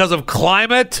ending because of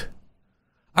climate?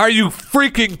 Are you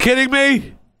freaking kidding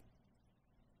me?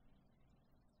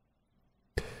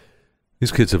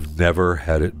 These kids have never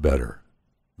had it better.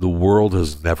 The world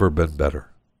has never been better.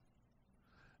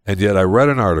 And yet I read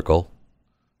an article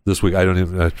this week. I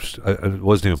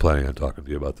wasn't even planning on talking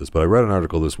to you about this, but I read an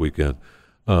article this weekend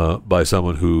by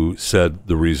someone who said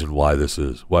the reason why this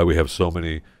is, why we have so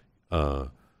many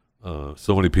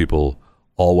people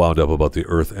all wound up about the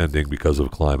earth ending because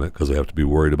of climate, because they have to be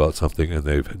worried about something, and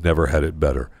they've never had it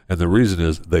better. And the reason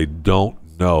is they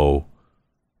don't know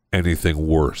anything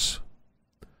worse.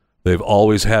 They've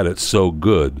always had it so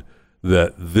good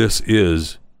that this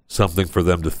is something for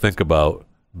them to think about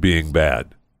being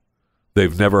bad.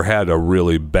 They've never had a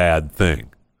really bad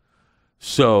thing.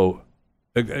 So,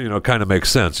 it kind of makes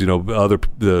sense.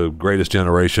 The greatest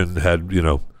generation had,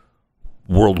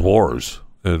 world wars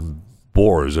and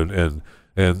wars and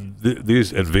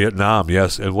these in Vietnam,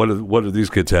 yes. And what do these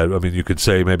kids have? I mean, you could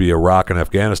say maybe Iraq and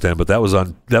Afghanistan, but that was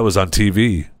on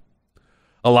TV.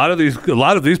 A lot of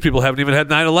these people haven't even had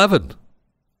 9/11.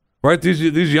 Right?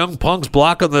 These young punks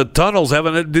blocking the tunnels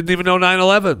didn't even know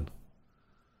 9/11.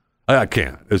 I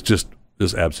can't. It's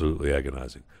absolutely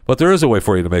agonizing. But there is a way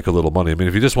for you to make a little money. I mean,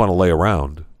 if you just want to lay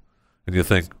around and you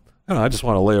think, I just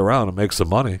want to lay around and make some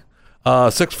money,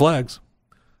 Six Flags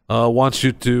wants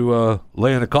you to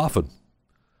lay in a coffin.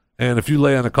 And if you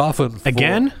lay in a coffin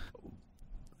again?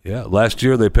 Yeah, last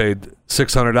year they paid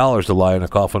 $600 to lie in a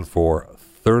coffin for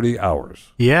 30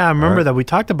 hours. Yeah, I remember that. We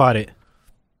talked about it.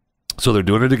 So they're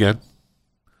doing it again.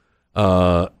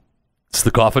 It's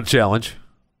the Coffin Challenge.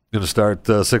 Going to start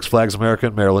Six Flags America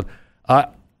in Maryland. I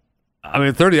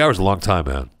mean, 30 hours is a long time,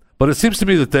 man. But it seems to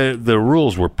me that the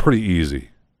rules were pretty easy,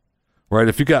 right?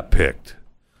 If you got picked,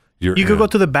 you could go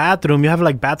to the bathroom. You have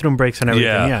like bathroom breaks and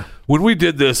everything. Yeah. When we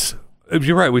did this,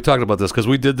 you're right. We talked about this because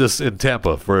we did this in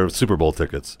Tampa for Super Bowl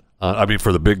tickets.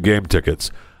 For the big game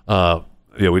tickets.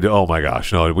 We did. Oh my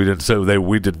gosh, no, we didn't say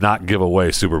we did not give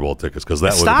away Super Bowl tickets because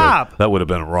that would have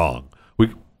been wrong.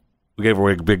 We gave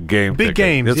away big game. Big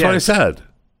games. That's what I said.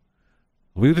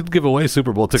 We didn't give away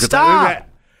Super Bowl tickets. Stop.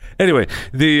 Anyway,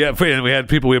 we had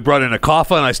people. We brought in a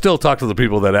coffin. I still talk to the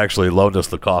people that actually loaned us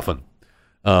the coffin.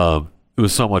 It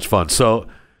was so much fun. So,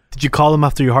 did you call them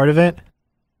after your heart event?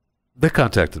 They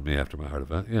contacted me after my heart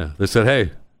event. Yeah, they said,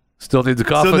 "Hey, still need the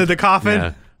coffin." Still need the coffin.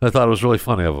 Yeah. I thought it was really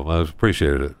funny of them. I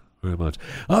appreciated it very much.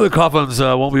 Other coffins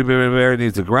won't be buried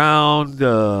beneath the ground.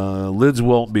 Lids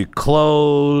won't be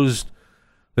closed.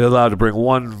 They're allowed to bring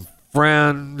one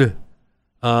friend.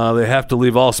 They have to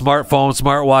leave all smartphones,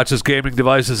 smartwatches, gaming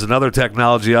devices, and other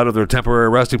technology out of their temporary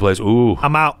resting place. Ooh.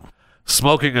 I'm out.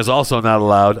 Smoking is also not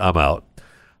allowed. I'm out.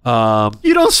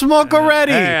 You don't smoke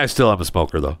already. I still am a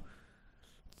smoker, though.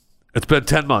 It's been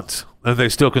 10 months, and they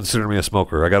still consider me a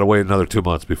smoker. I got to wait another 2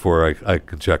 months before I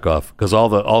can check off, because all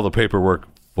the paperwork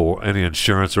for any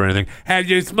insurance or anything. Have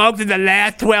you smoked in the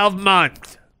last 12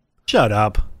 months? Shut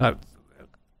up.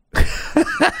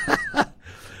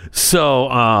 So,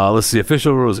 let's see.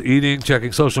 Official rules: eating,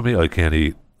 checking social media. Oh, you can't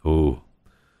eat. Ooh.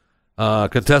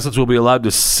 Contestants will be allowed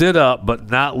to sit up but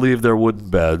not leave their wooden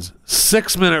beds.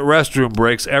 6-minute restroom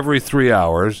breaks every 3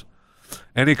 hours.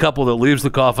 Any couple that leaves the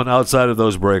coffin outside of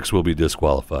those breaks will be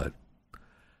disqualified.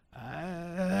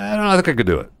 I don't know. I think I could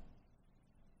do it.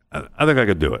 I think I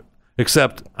could do it.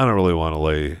 Except I don't really want to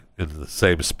lay in the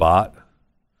same spot,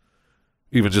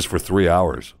 even just for 3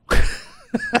 hours.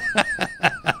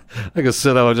 I can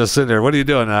sit up and just sit there. What are you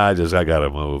doing? I got to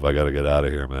move. I got to get out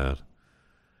of here, man.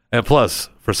 And plus,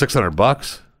 for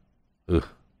 $600,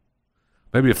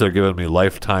 maybe if they're giving me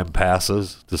lifetime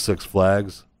passes to Six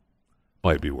Flags,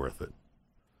 might be worth it.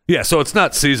 Yeah, so it's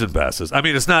not season passes. I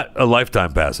mean, it's not a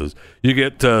lifetime passes. You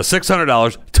get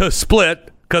 $600 to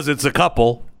split because it's a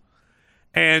couple,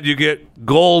 and you get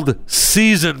gold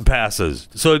season passes.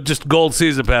 So just gold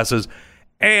season passes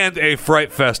and a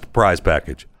Fright Fest prize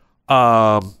package.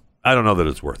 I don't know that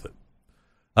it's worth it.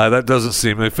 That doesn't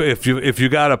seem. If you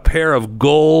got a pair of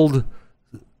gold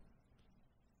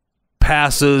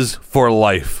passes for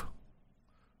life,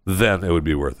 then it would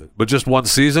be worth it. But just one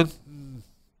season,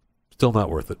 Still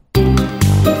not worth it.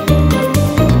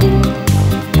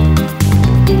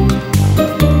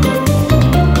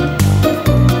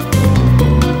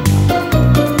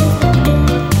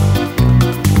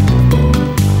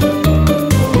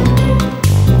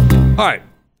 All right,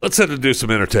 let's head to do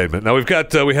some entertainment. Now we had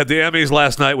the Emmys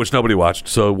last night, which nobody watched.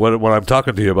 So when I'm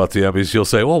talking to you about the Emmys, you'll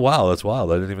say, "Oh wow, that's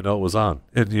wild! I didn't even know it was on."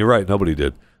 And you're right, nobody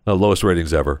did. Lowest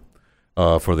ratings ever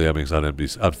for the Emmys on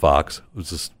NBC on Fox. It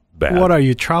was just bad. What are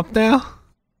you, Trump now?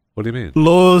 What do you mean?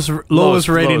 Lowest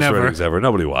rating ever. Ratings ever.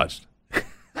 Nobody watched.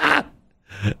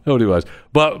 Nobody watched.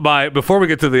 But before we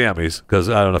get to the Emmys, because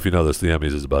I don't know if you know this, the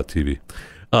Emmys is about TV.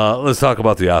 Let's talk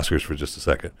about the Oscars for just a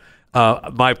second.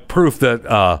 My proof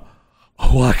that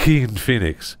Joaquin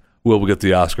Phoenix will get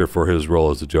the Oscar for his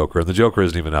role as the Joker, and the Joker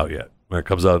isn't even out yet. It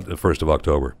comes out the 1st of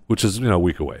October, which is a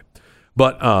week away.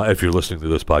 But if you're listening to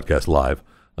this podcast live,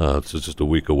 it's just a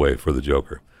week away for the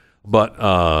Joker. But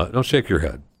don't shake your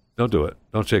head. Don't do it.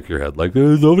 Don't shake your head. Like,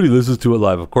 nobody listens to it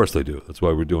live. Of course they do. That's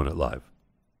why we're doing it live.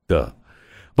 Duh.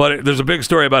 But there's a big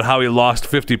story about how he lost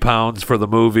 50 pounds for the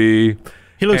movie.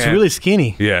 He looks really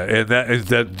skinny. Yeah, and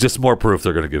that just more proof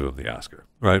they're going to give him the Oscar,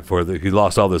 right? He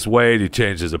lost all this weight. He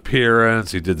changed his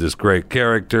appearance. He did this great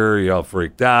character. He all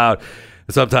freaked out.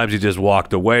 And sometimes he just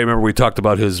walked away. Remember we talked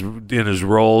about in his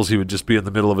roles, he would just be in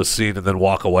the middle of a scene and then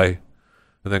walk away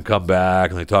and then come back.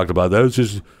 And they talked about that. It's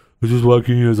just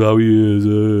Joaquin is how he is.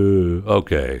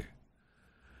 Okay.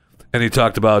 And he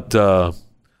talked about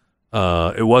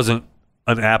it wasn't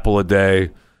an apple a day.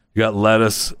 You got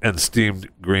lettuce and steamed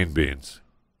green beans.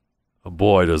 Oh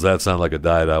boy, does that sound like a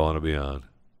diet I want to be on.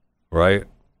 Right?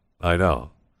 I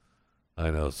know.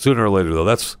 Sooner or later,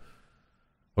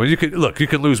 though, you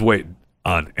can lose weight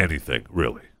on anything,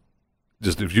 really.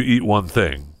 Just if you eat one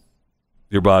thing,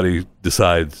 your body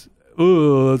decides,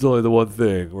 oh, that's only the one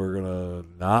thing. We're going to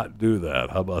not do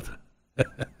that. How about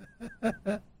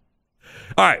that?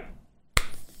 All right.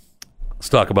 Let's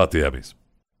talk about the Emmys.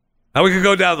 Now we can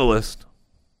go down the list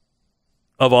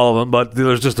of all of them, but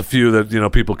there's just a few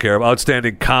that people care about.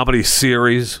 Outstanding comedy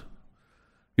series.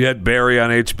 You had Barry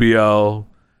on HBO,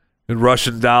 and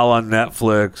Russian Doll on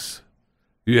Netflix.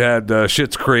 You had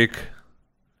Schitt's Creek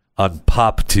on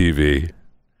Pop TV,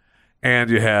 and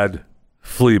you had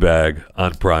Fleabag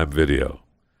on Prime Video.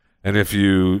 And if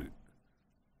you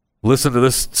listen to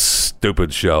this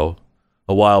stupid show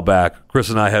a while back,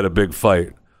 Chris and I had a big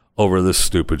fight over this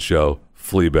stupid show,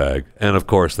 Fleabag, and of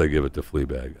course they give it to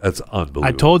Fleabag. That's unbelievable.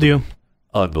 I told you.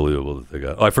 Unbelievable that they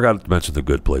got. Oh, I forgot to mention The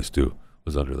Good Place too.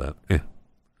 Was under that. Yeah.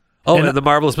 Oh, and The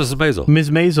Marvelous Mrs. Maisel. Ms.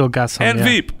 Maisel got some. And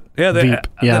Veep. Yeah, Veep.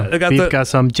 Yeah, they got Veep got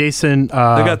some. Jason. they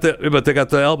got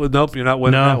the elbow. Nope, you're not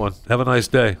winning that one. Have a nice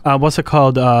day. What's it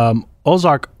called?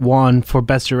 Ozark won for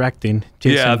best directing.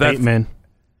 Jason Bateman,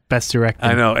 best directing.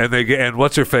 I know, and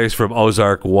what's her face from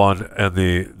Ozark won, and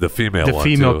the female one. The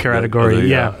female category.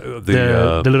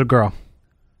 The little girl.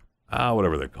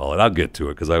 Whatever they call it. I'll get to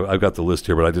it because I've got the list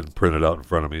here, but I didn't print it out in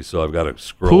front of me, so I've got to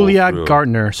scroll. Julia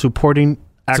Gardner, supporting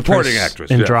actress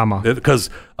in drama. Because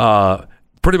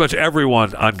pretty much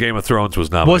everyone on Game of Thrones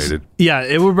was nominated.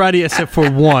 Everybody except for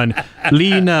one.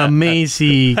 Lena,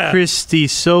 Maisie, Christy,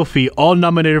 Sophie, all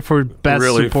nominated for best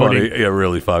supporting. Funny. Yeah,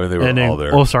 really funny. They were all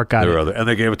there. Ozark got it. And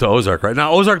they gave it to Ozark, right?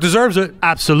 Now, Ozark deserves it.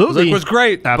 Absolutely. Ozark was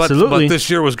great. Absolutely. But this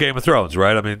year was Game of Thrones,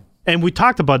 right? I mean... And we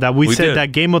talked about that. We said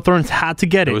that Game of Thrones had to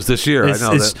get it. It was this year.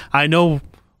 I know.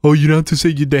 Oh, you don't have to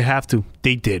say they have to.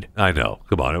 They did. I know.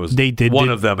 Come on. It was. They did. One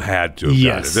of them had to have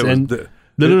yes, gotten it. And the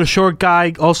little short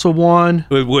guy also won.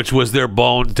 Which was their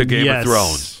bone to Game of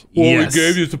Thrones. Well, we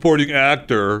gave you supporting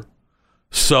actor.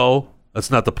 So, that's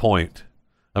not the point.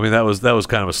 I mean, that was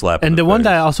kind of a slap in the face. one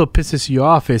that also pisses you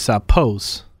off is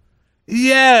Pose.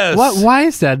 Yes. Why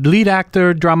is that? Lead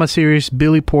actor, drama series,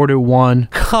 Billy Porter won.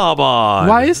 Come on.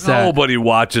 Why is that? Nobody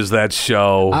watches that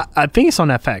show. I think it's on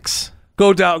FX.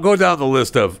 Go down the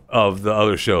list of the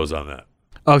other shows on that.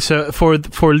 Oh, so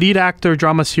for lead actor,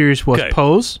 drama series was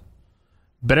Pose,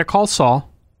 Better Call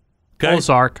Saul,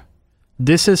 Ozark,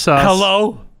 This Is Us.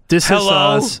 Hello? This Is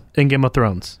Us, and Game of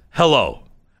Thrones. Hello.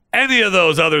 Any of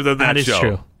those other than that show. That is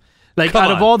true. Like,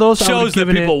 out of all those shows that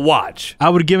people watch, I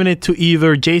would have given it to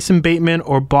either Jason Bateman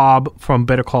or Bob from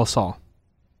Better Call Saul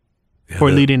for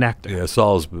leading actor. Yeah,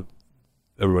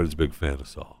 everybody's a big fan of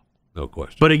Saul. No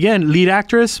question. But again, lead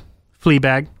actress,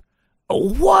 Fleabag.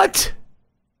 What?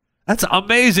 That's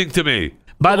amazing to me.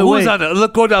 By the way,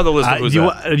 look, go down the list.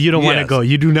 You don't want to go.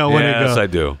 You do not want to go. Yes, I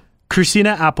do.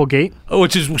 Christina Applegate.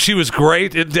 She was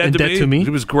great in Dead to Me.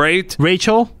 She was great.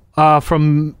 Rachel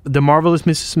from The Marvelous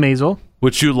Mrs. Maisel.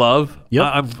 Which you love.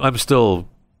 Yep. I'm still.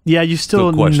 Yeah, you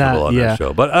still questionable on that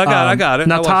show, but I got it.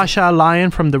 Natasha Lyon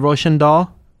from The Russian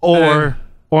Doll, or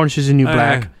Orange is the New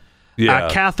Black. Yeah.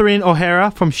 Catherine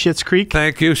O'Hara from Schitt's Creek.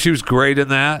 Thank you. She was great in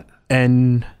that.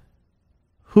 And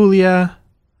Julia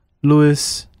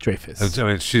Louis-Dreyfus. I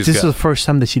mean, This is the first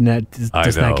time that she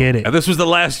does not get it. And this was the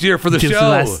last year for the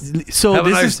show. So Have a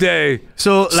this nice is, day.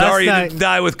 So Sorry you last didn't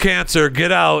die with cancer.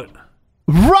 Get out.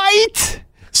 Right.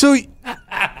 So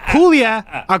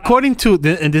Julia, according to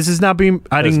and this is not being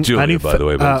Julia, by the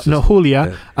way. But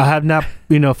Julia. yeah. I have not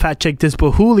fact checked this,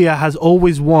 but Julia has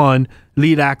always won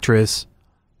lead actress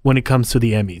when it comes to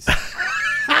the Emmys.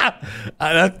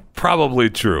 That's probably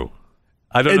true.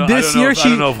 I don't know. This I year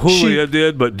don't know if Julia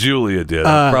did, but Julia did.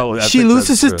 She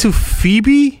loses it to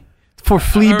Phoebe for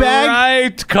Fleabag.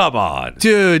 Right? Come on,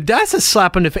 dude. That's a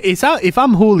slap in the face. If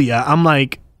I'm Julia, I'm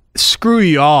like, screw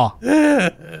y'all.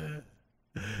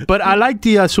 But I like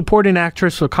the supporting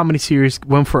actress for comedy series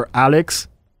went for Alex,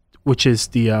 which is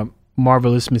the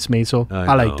marvelous Miss Maisel.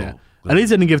 I like that. At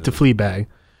least I didn't give it to Fleabag.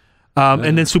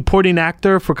 And then supporting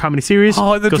actor for comedy series.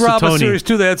 Oh, and the goes to drama Tony. series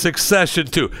too. They had Succession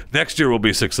too. Next year will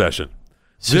be Succession.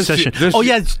 Succession.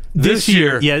 This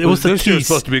year. Yeah, it was the this year was tease.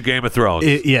 supposed to be Game of Thrones.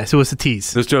 Yes, it was a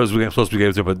tease. This show was supposed to be Game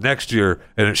of Thrones, but next year,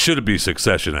 and it should be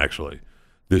Succession actually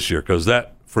this year because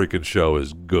that freaking show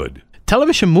is good.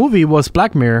 Television movie was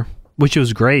Black Mirror, which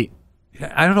was great.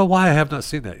 Yeah, I don't know why I have not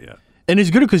seen that yet. And it's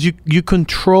good because you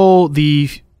control the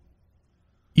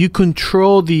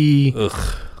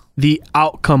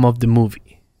outcome of the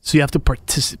movie, so you have to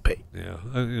participate.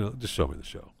 Yeah, just show me the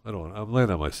show. I don't want. I'm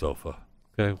laying on my sofa.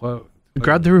 Okay,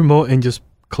 Grab the remote and just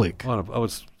click.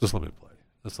 Just let me play.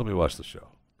 Just let me watch the show.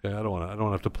 Okay, I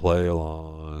don't have to play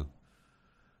along.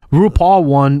 RuPaul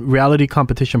won reality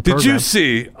competition program. Did you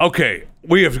see? Okay,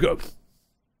 we have to go.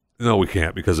 No, we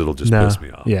can't because it'll just piss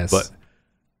me off. Yes, but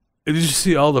did you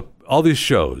see all these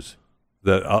shows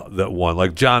that won,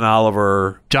 like John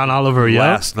Oliver,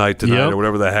 Last Night Tonight, or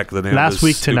whatever the heck the name Last of this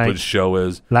Week stupid Tonight. show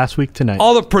is. Last Week Tonight.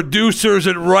 All the producers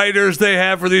and writers they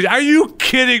have for these. Are you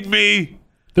kidding me?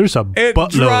 There's a It buttload.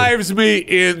 drives me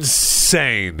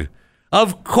insane.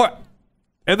 Of course.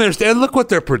 And look what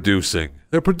they're producing.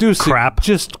 They're producing crap.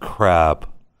 Just crap.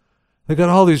 They got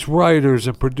all these writers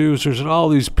and producers and all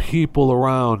these people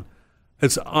around.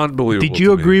 It's unbelievable. Did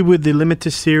you agree with the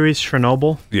limited series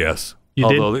Chernobyl? Yes. You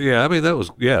did? Yeah, I mean, that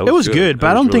was, yeah. It was good,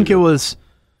 but I don't think it was.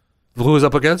 Who was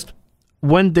up against?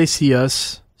 When They See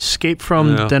Us, Escape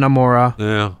from Dannemora,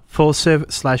 Yeah.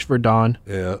 Fosse/Verdun.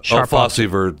 Yeah. Sharp Fosse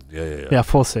Verd. Yeah. Yeah,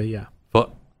 Fosse, yeah.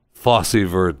 Fosse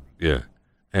Verd. Yeah.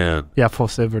 And. Yeah,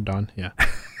 Fosse Verdun, yeah.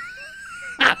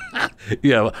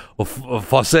 Yeah, well,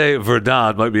 Fosse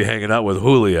Verdun might be hanging out with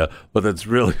Julia, but that's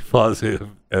really Fosse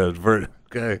and Verdun.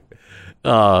 Okay.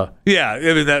 Yeah,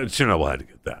 I mean, that Chernobyl had to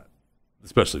get that,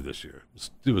 especially this year.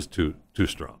 It was too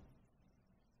strong.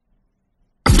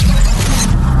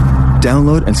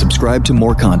 Download and subscribe to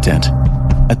more content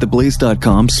at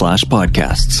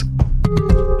theblaze.com/podcasts.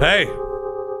 Hey,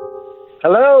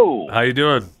 Hello. how you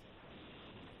doing?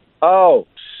 Oh,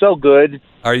 so good.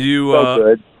 Are you? So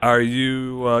good. Are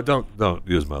you? Don't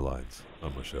use my lines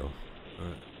on my show.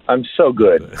 I'm so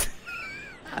good.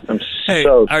 I'm Hey,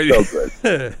 so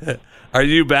good. Are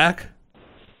you back?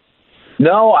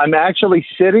 No, I'm actually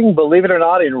sitting, believe it or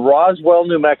not, in Roswell,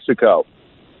 New Mexico.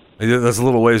 That's a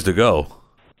little ways to go.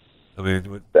 I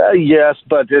mean, Yes,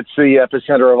 but it's the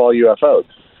epicenter of all UFOs.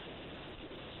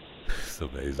 it's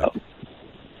amazing.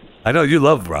 I know you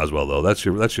love Roswell, though. That's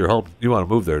your home. You want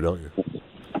to move there, don't you?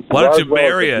 Why don't you Roswell's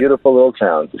marry a it? beautiful little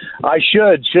town. I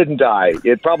shouldn't I?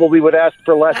 It probably would ask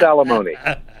for less alimony.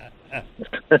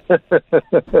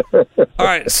 All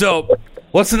right, so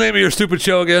what's the name of your stupid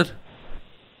show again?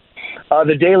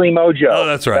 The Daily Mojo. Oh,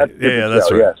 that's right. That's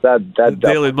right. Yes, that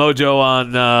Daily Mojo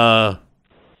on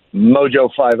Mojo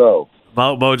 50.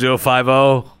 Mojo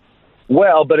 50.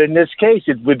 Well, but in this case,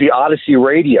 it would be Odyssey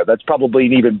Radio. That's probably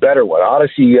an even better one.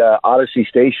 Odyssey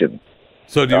Station.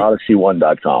 So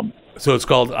Odyssey1.com. So it's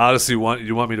called Odyssey One.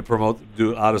 You want me to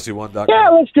do Odyssey1.com? Yeah,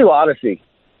 let's do Odyssey.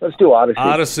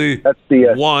 Odyssey. That's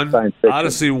the one. science fiction.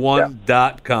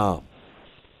 Odyssey1.com.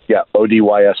 Yeah,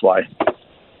 ODYSY.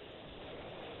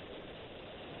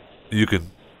 You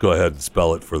can go ahead and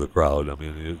spell it for the crowd. I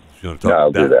mean, if you want to No, talk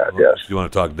I'll down, do that, yes. If you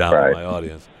want to talk down Right. to my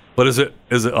audience, but is it?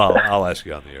 Oh, I'll ask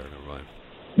you on the air. Never mind.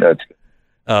 That's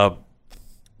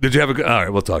Did you have a good? All right,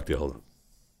 we'll talk to you. Hold on.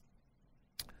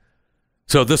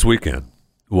 So this weekend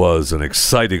was an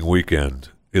exciting weekend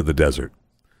in the desert.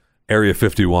 Area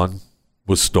 51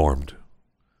 was stormed.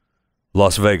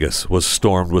 Las Vegas was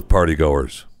stormed with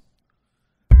partygoers.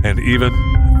 And even,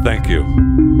 thank you,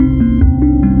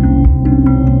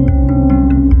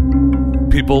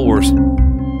 people were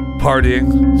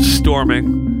partying,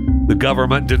 storming. The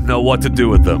government didn't know what to do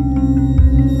with them.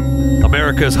 I'm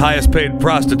America's highest paid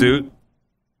prostitute.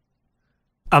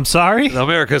 I'm sorry?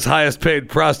 America's highest paid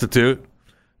prostitute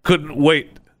couldn't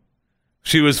wait.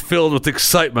 She was filled with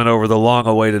excitement over the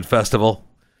long-awaited festival.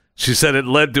 She said it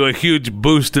led to a huge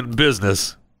boost in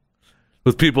business,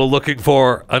 with people looking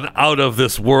for an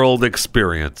out-of-this-world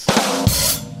experience.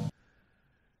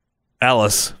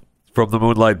 Alice from the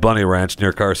Moonlight Bunny Ranch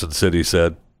near Carson City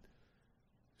said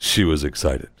she was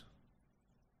excited.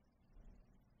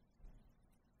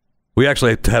 We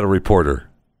actually had a reporter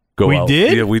go out. We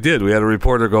did? Yeah, we did. We had a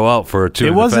reporter go out for a tour.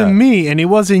 It wasn't me, and it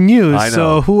wasn't you. I know.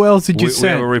 So who else did you We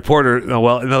send? have a reporter.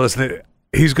 No, listen.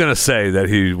 He's going to say that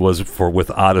he was with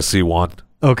Odyssey One.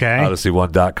 Okay.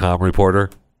 Odyssey1.com reporter.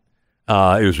 He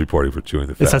was reporting for Chewing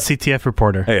the Fat. It's a CTF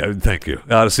reporter. Hey, thank you.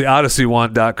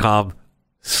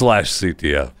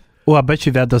 Odyssey1.com/CTF. Well, I bet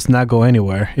you that does not go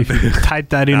anywhere. If you type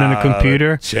that in on a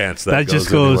computer, chance that just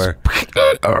goes. anywhere.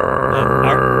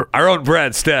 Our own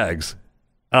Brad Staggs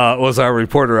was our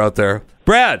reporter out there.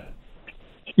 Brad.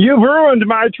 You've ruined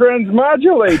my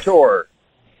transmodulator.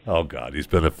 Oh God, he's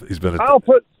been a. I'll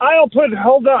put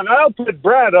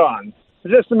Brad on.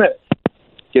 Just a minute.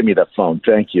 Give me the phone.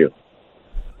 Thank you.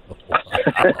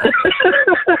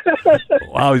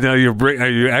 Wow, now you're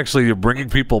bringing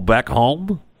people back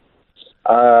home?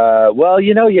 Well,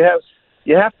 you have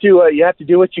to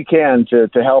do what you can to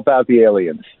help out the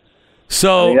aliens.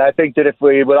 So I think that if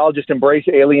we would all just embrace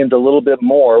aliens a little bit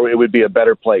more, it would be a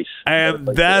better place. And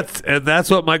that's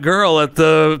what my girl at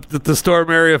the Storm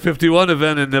Area 51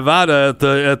 event in Nevada at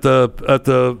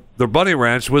the Bunny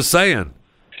Ranch was saying.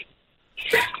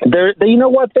 You know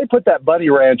what? They put that Bunny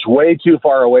Ranch way too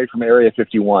far away from Area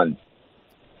 51.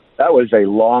 That was a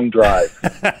long drive.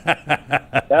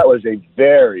 That was a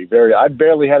very, very. I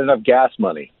barely had enough gas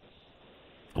money.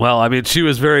 Well, I mean, she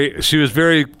was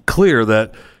very clear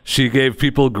that she gave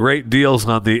people great deals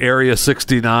on the Area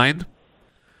 69,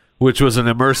 which was an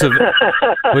immersive,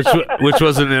 which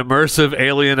was an immersive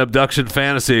alien abduction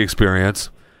fantasy experience,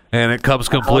 and it comes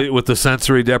complete with the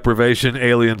sensory deprivation,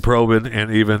 alien probing,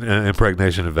 and even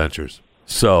impregnation adventures.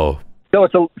 So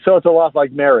it's a lot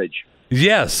like marriage.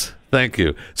 Yes. Thank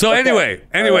you. So anyway,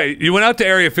 you went out to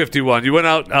Area 51. You went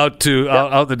out out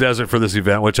in the desert for this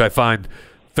event, which I find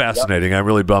fascinating. I'm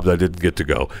really bummed I didn't get to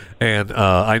go. And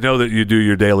I know that you do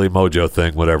your Daily Mojo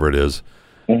thing, whatever it is.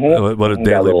 Mm-hmm. What a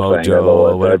Daily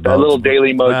Mojo. A little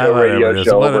Daily Mojo radio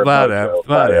show.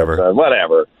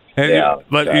 Whatever. And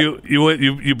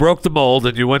you broke the mold,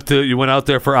 and you went out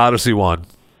there for Odyssey One.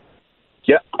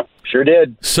 Yep. Sure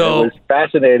did. So it was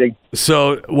fascinating.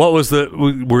 So what was did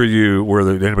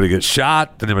anybody get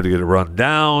shot? Did anybody get run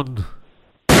down?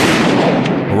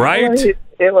 Right?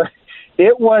 Well,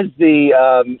 it was the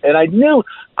and I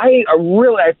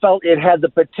felt it had the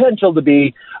potential to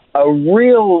be a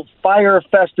real fire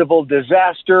festival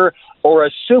disaster or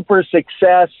a super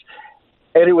success,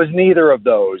 and it was neither of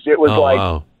those. It was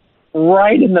wow.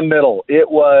 Right in the middle. It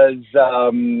was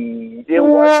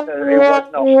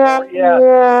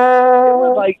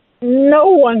like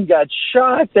no one got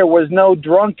shot. There was no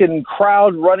drunken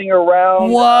crowd running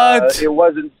around. What? It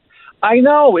wasn't. I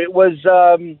know it was.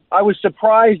 I was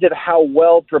surprised at how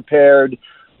well prepared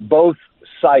both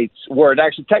sites were. And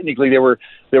actually, technically, there were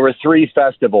three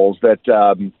festivals that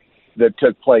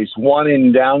took place. One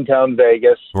in downtown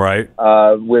Vegas, right,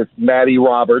 with Matty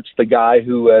Roberts, the guy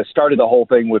who started the whole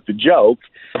thing with the joke,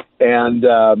 and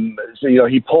so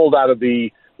he pulled out of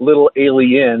the little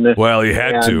alien. Well, he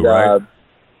had to, right?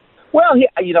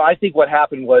 I think what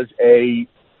happened was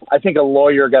I think a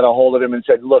lawyer got a hold of him and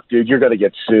said, "Look, dude, you're going to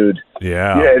get sued."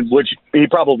 Yeah, which he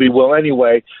probably will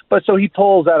anyway. But so he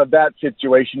pulls out of that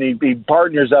situation. He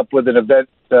partners up with an event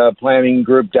planning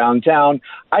group downtown.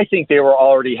 I think they were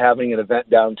already having an event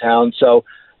downtown, so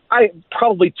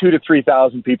probably 2,000 to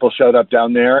 3,000 people showed up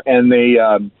down there, and they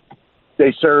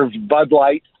served Bud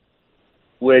Light,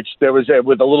 which there was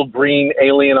with a little green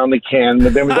alien on the can.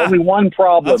 But there was only one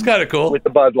problem. That's kind of cool with the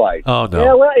Bud Light. Oh no!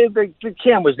 Yeah, well, the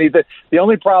can was neat. The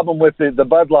only problem with the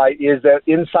Bud Light is that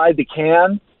inside the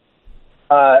can,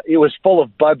 it was full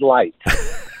of Bud Light.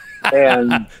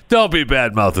 And don't be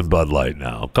bad mouthing Bud Light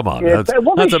now. Come on, that's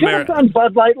on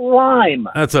Bud Light Lime.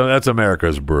 That's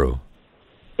America's brew.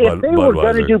 If they were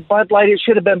going to do Bud Light, it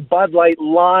should have been Bud Light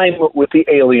Lime with the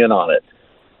alien on it.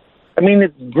 I mean,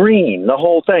 it's green, the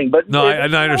whole thing. But no, I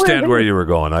understand where you were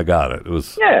going. I got it. It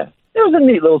was it was a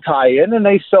neat little tie-in, and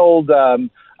they sold. A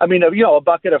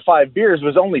bucket of 5 beers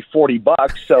was only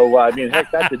 $40. So heck,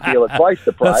 that's a deal at twice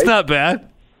the price. That's not bad.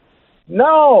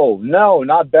 No,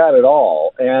 not bad at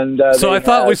all. And so I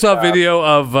thought we saw video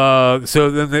of.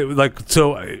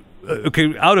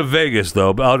 okay, out of Vegas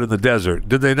though, out in the desert,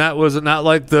 did they not? Was it not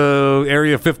like the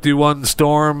Area 51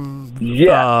 storm?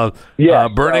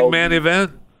 Burning Man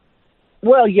event.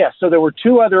 Well, yes. So there were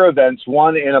two other events.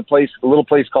 One in a little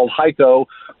place called Hyco,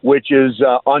 which is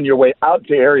on your way out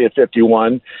to Area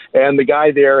 51, and the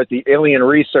guy there at the Alien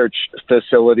Research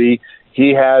Facility,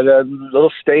 he had a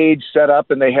little stage set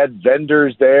up, and they had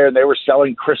vendors there, and they were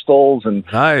selling crystals, and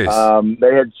nice.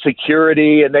 They had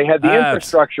security, and they had the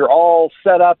infrastructure all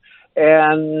set up,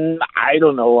 and I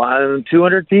don't know,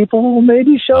 200 people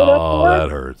maybe showed up. Oh,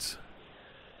 that hurts.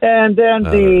 And then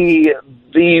the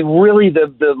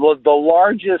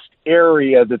largest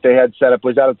area that they had set up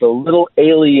was out at the Little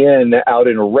Alien out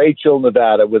in Rachel,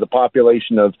 Nevada, with a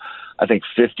population of, I think,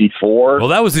 54. Well,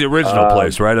 that was the original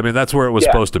place, right? I mean, that's where it was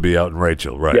supposed to be, out in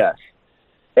Rachel, right? Yes.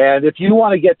 And if you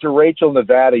want to get to Rachel,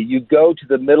 Nevada, you go to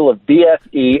the middle of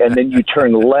BFE, and then you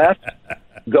turn left,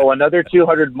 go another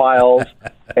 200 miles,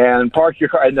 and park your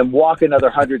car, and then walk another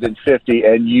 150,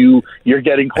 and you're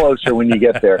getting closer when you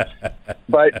get there.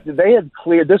 But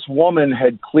this woman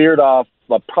had cleared off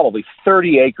probably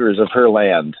 30 acres of her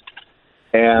land.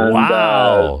 And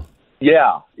wow.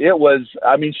 Yeah, it was.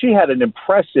 I mean, she had an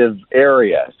impressive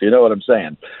area, if you know what I'm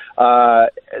saying.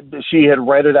 She had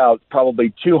rented out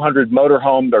probably 200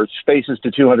 motorhomes, or spaces to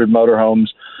 200 motorhomes,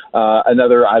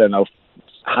 another,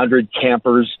 100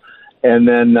 campers. And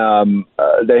then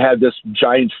they had this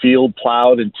giant field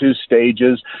plowed in 2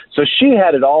 stages. So she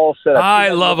had it all set up. I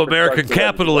love American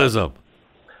capitalism.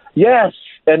 Yes.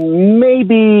 And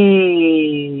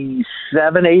maybe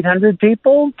 700-800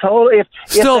 people total.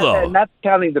 And that's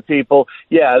counting the people.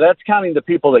 Yeah, that's counting the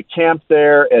people that camped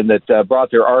there and that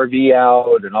brought their RV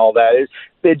out and all that.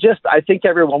 I think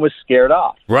everyone was scared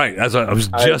off. Right. As I was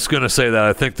just going to say that.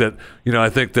 I think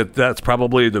that that's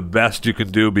probably the best you can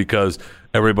do, because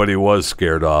everybody was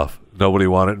scared off. Nobody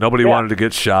wanted to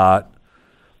get shot.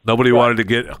 Nobody wanted to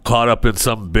get caught up in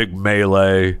some big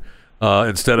melee.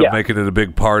 Instead of making it a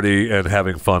big party and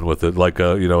having fun with it, like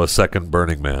a second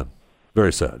Burning Man.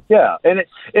 Very sad. Yeah, and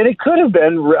it could have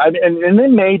been, and they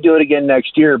may do it again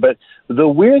next year. But the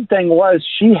weird thing was,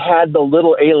 she had the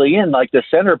Little Alien, like the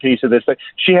centerpiece of this thing.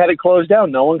 She had it closed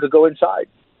down; no one could go inside.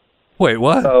 Wait,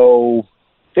 what? So,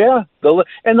 yeah, the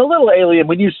Little Alien,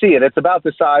 when you see it, it's about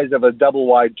the size of a double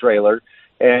wide trailer,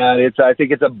 and I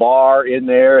think it's a bar in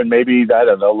there, and maybe I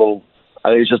think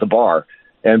it's just a bar.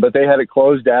 But they had it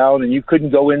closed down, and you couldn't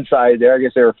go inside there. I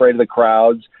guess they were afraid of the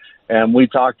crowds. And we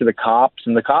talked to the cops,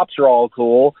 and the cops are all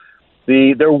cool.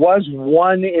 There was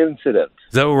one incident.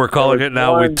 Is that what we're calling it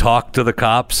now? We talked to the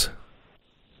cops?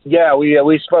 Yeah,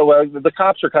 we spoke. Well, the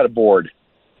cops are kind of bored.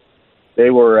 They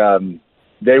were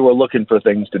looking for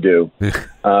things to do.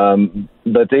 But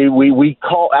we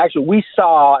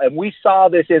saw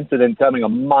this incident coming a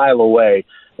mile away.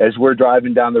 As we're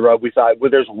driving down the road, we thought, well,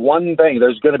 there's one thing.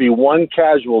 There's going to be one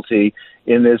casualty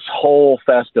in this whole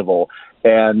festival,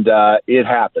 and it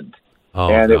happened.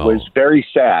 It was very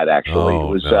sad, actually. It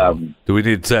was. No. Do we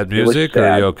need sad music, or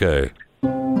are you okay?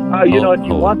 If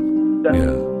you want,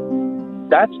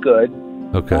 that's good.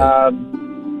 Okay.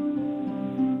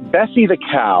 Bessie the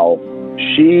cow,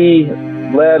 she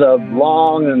led a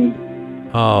long and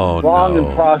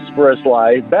prosperous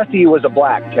life. Bessie was a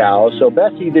black cow, so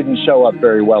Bessie didn't show up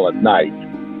very well at night.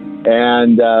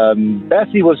 And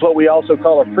Bessie was what we also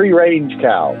call a free-range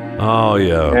cow. Oh,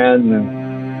 yeah.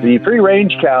 And the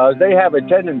free-range cows, they have a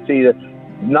tendency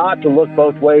not to look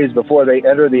both ways before they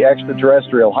enter the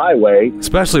extraterrestrial highway.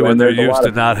 Especially when they're used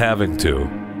to not having to.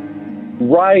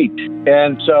 Right.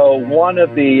 And so one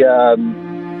of the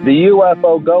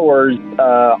UFO goers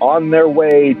on their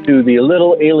way to the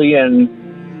Little Alien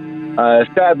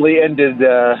sadly ended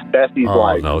Bessie's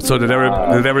life. No! So did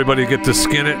everybody get to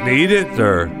skin it and eat it,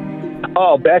 or?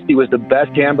 Oh, Bessie was the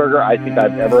best hamburger I think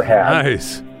I've ever had.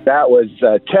 Nice. That was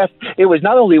it was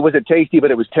not only was it tasty,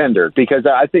 but it was tender, because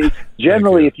I think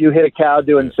generally if you hit a cow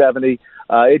doing 70,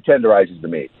 it tenderizes the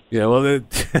meat. Yeah, well, the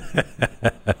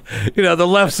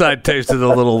left side tasted a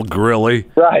little grilly.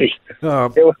 Right.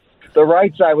 The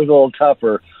right side was a little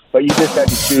tougher, but you just had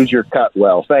to choose your cut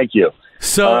well. Thank you.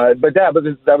 So, but that was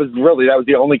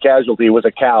the only casualty, was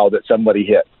a cow that somebody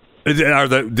hit. Are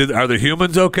the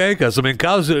humans okay? Because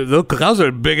cows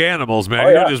are big animals, man.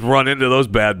 You don't just run into those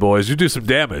bad boys. You do some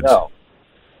damage. No,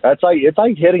 it's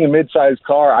like hitting a mid-sized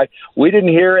car. We didn't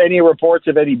hear any reports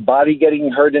of anybody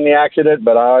getting hurt in the accident,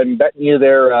 but I'm betting you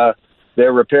their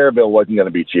repair bill wasn't going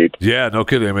to be cheap. Yeah, no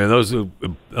kidding. I mean, those your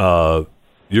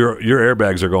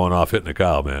airbags are going off hitting a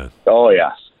cow, man. Oh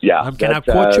yeah. Yeah, can I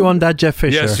quote you on that, Jeff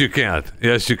Fisher? Yes, you can. The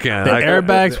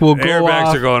airbags will go off.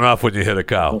 Airbags are going off when you hit a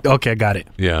cow. Okay, got it.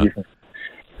 Yeah.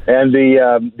 And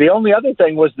the only other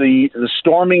thing was the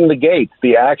storming the gate.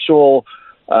 The actual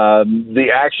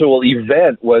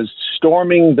event was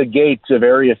storming the gates of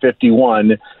Area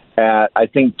 51 at, I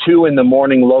think, 2 a.m.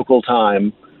 local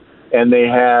time. And they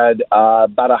had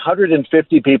about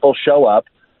 150 people show up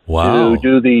to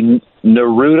do the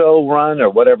Naruto run, or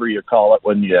whatever you call it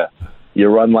when you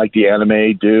run like the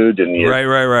anime dude. And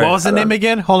right. What was the name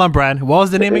again? Hold on, Brian. What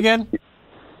was the name again?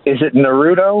 Is it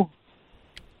Naruto?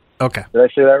 Okay. Did I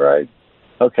say that right?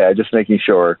 Okay, just making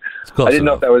sure. I didn't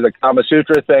know if that was a Kama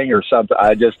Sutra thing or something.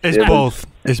 It's both.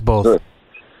 It's both.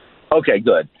 Okay,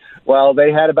 good. Well,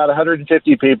 they had about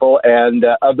 150 people, and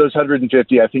of those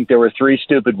 150, I think there were 3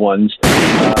 stupid ones.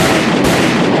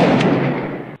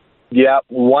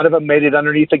 One of them made it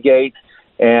underneath the gate,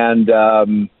 and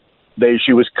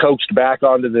she was coaxed back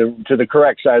onto the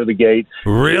correct side of the gate.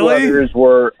 Really? 2 others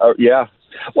were,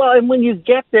 Well, and when you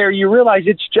get there, you realize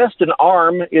it's just an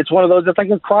arm. It's one of those. It's like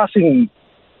a crossing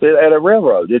at a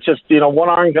railroad. It's just, one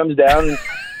arm comes down, and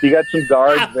you got some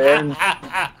guards there. And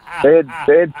they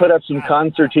had put up some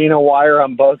concertina wire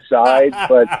on both sides,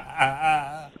 but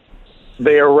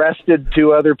they arrested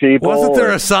 2 other people. Wasn't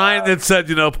there a sign that said,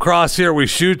 cross here, we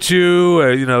shoot you, or,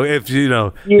 if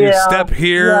you step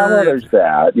here? Yeah, well, there's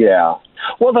that, yeah.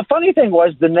 Well, the funny thing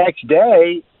was the next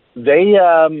day, they,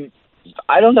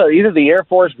 I don't know, either the Air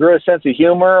Force grew a sense of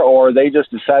humor or they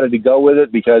just decided to go with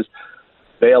it because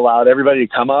they allowed everybody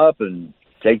to come up and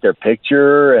take their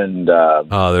picture. And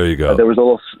there you go. There was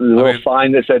a little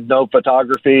sign that said no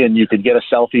photography, and you could get a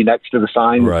selfie next to the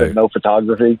sign that said no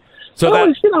photography. So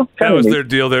that was their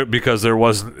deal there, because there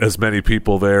wasn't as many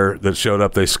people there that showed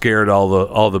up. They scared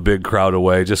all the big crowd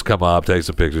away. Just come up, take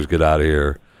some pictures, get out of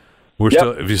here.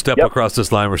 Still, if you step across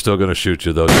this line, we're still going to shoot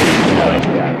you, though.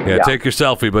 Take your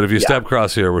selfie, but if you step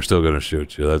across here, we're still going to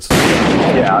shoot you. That's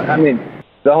I mean,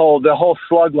 the whole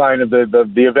slug line of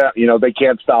the event. They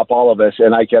can't stop all of us,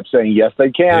 and I kept saying, yes, they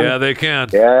can. Yeah, they can.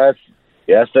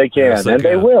 Yes, they can,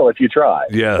 they will if you try.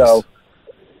 Yes. So,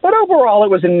 but overall, it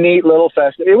was a neat little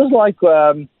festival. It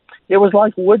was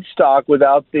like Woodstock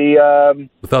without the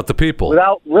people.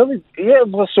 Without really, it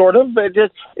was sort of. But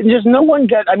just no one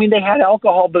got. I mean, they had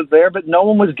alcohol, but no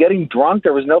one was getting drunk.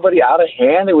 There was nobody out of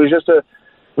hand. It was just it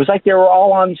was like they were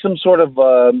all on some sort of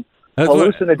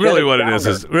hallucinogenic. Really, what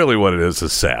it is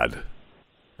sad.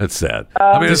 It's sad.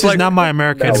 I mean, this is not my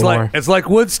America anymore. It's like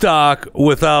Woodstock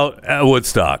without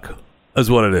Woodstock.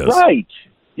 Is what it is. Right.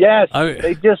 Yes.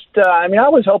 They just. I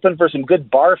was hoping for some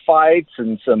good bar fights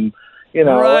and some.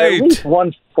 At least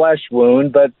one flesh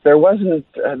wound, but there was nothing.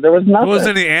 There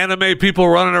wasn't any anime people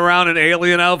running around in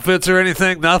alien outfits or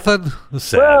anything? Nothing?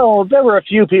 Sad. Well, there were a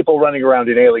few people running around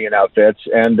in alien outfits,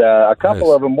 and a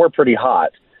couple of them were pretty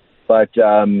hot, but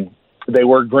they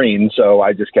were green, so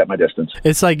I just kept my distance.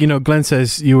 It's like, Glenn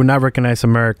says, you will not recognize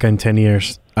America in 10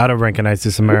 years. I don't recognize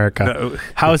this America. No.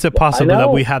 How is it possible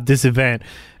that we have this event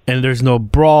and there's no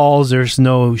brawls, there's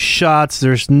no shots,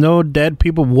 there's no dead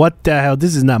people? What the hell?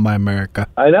 This is not my America.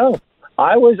 I know.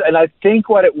 I think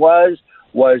what it was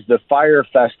the Fire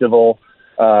Festival.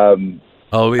 I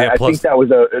think that was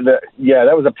that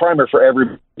was a primer for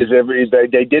everybody.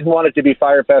 They didn't want it to be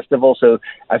Fire Festival, so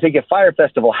I think if Fire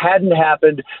Festival hadn't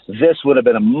happened, this would have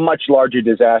been a much larger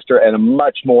disaster and a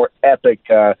much more epic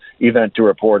event to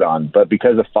report on. But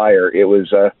because of fire, it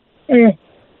was.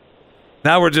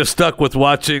 Now we're just stuck with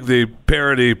watching the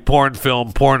parody porn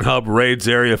film Pornhub Raids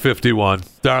Area 51.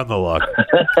 Darn the luck.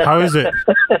 How is it?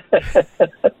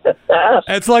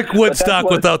 It's like Woodstock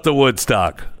without the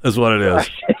Woodstock, is what it is.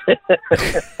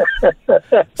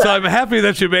 So I'm happy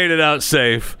that you made it out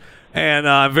safe, and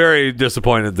I'm very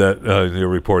disappointed that you're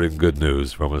reporting good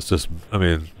news from us.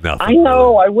 Nothing. I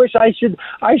know. Really. I wish I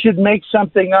should make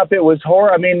something up. It was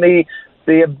horrible. I mean,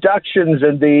 the abductions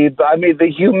and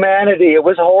the humanity. It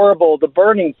was horrible. The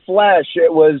burning flesh.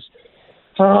 It was.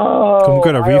 Can we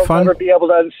get a refund? I'll never be able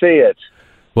to unsee it.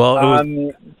 Well,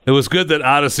 it was good that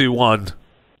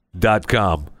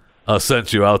Odyssey1.com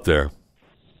sent you out there.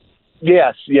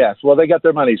 Yes. Well, they got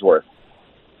their money's worth.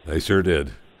 They sure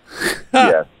did.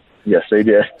 Yes, they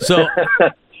did. So,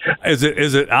 is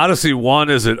it Odyssey 1?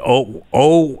 Is it ONE,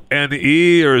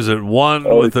 or is it one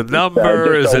with a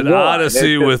number? Is it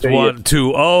Odyssey with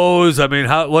 2 O's? I mean,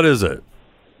 what is it?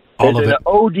 It's an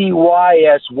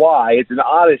ODYSY. It's an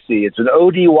Odyssey. It's an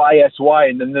ODYSY,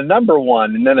 and then the number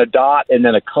 1, and then a dot, and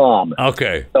then a com.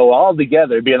 Okay. So all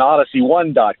together, it'd be an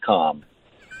Odyssey1.com.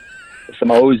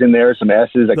 Some O's in there, some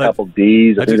S's, a couple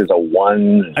D's. I think there's a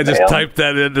 1. I just typed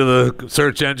that into the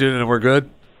search engine, and we're good?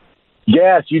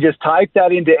 Yes, you just type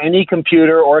that into any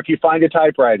computer, or if you find a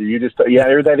typewriter, you just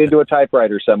enter that into a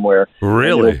typewriter somewhere.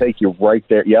 Really? It'll take you right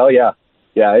there. Yeah.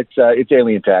 Yeah, it's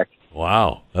alien tech.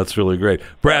 Wow, that's really great.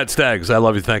 Brad Staggs, I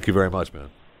love you. Thank you very much, man.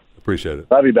 Appreciate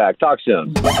it. Love you back. Talk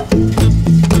soon.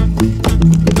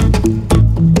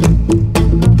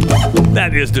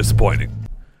 That is disappointing.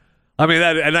 I mean,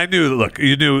 and I knew, look,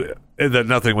 you knew that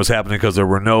nothing was happening because there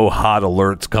were no hot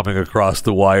alerts coming across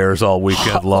the wires all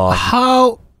weekend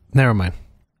long. Never mind.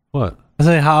 What? I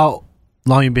say how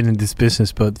long you've been in this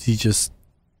business, but you just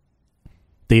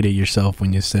dated yourself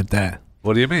when you said that.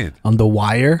 What do you mean? On the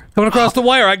wire? Coming across the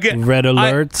wire, I get red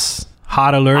alerts,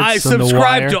 hot alerts. I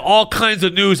subscribe to all kinds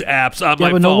of news apps on my phone.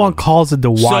 Yeah, but no one calls it the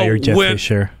wire, so Jeff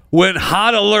Fisher. When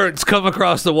hot alerts come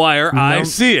across the wire, I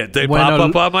see it. They pop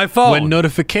up on my phone. When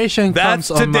notification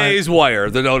comes on today's wire,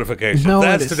 the notification. No,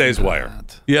 that's today's wire.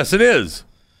 Yes, it is.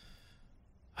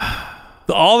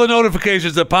 All the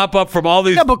notifications that pop up from all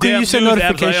these damn news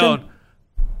apps I own.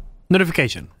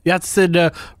 Notification. That's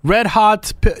the red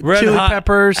hot chili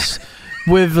peppers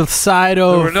with a side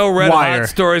of There were no red wire. hot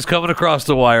stories coming across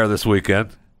the wire this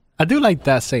weekend. I do like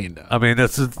that saying, though. I mean,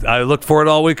 I looked for it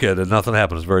all weekend, and nothing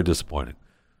happened. It's very disappointing.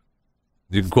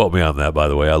 You can quote me on that, by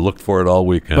the way. I looked for it all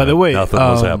weekend. By the way, nothing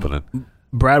was happening.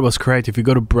 Brad was correct. If you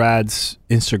go to Brad's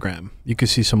Instagram, you can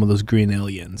see some of those green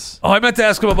aliens. Oh, I meant to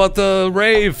ask him about the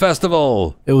rave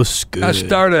festival. It was good. Gosh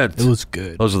darn it. It was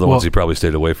good. Those are the ones he probably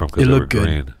stayed away from because they were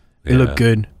green. It looked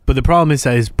good. But the problem is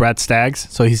that it's Brad Staggs,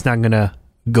 so he's not going to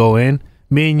go in.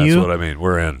 Me and you. That's what I mean.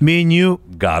 We're in. Me and you.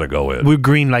 Gotta go in. We're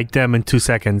green like them in 2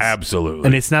 seconds. Absolutely.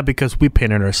 And it's not because we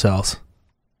painted ourselves.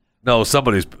 No,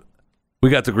 we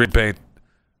got the green paint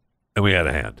and we had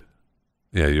a hand.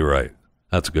 Yeah, you're right.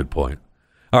 That's a good point.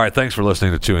 All right, thanks for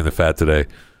listening to Chewing the Fat today.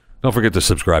 Don't forget to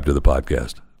subscribe to the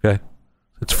podcast, okay?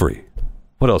 It's free.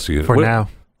 What else are you... For now.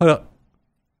 What else?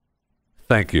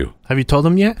 Thank you. Have you told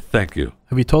them yet? Thank you.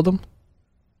 Have you told them?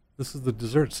 This is the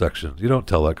dessert section. You don't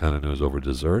tell that kind of news over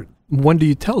dessert. When do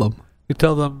you tell them? You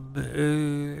tell them,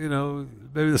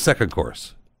 maybe the second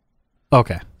course.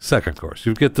 Okay. Second course.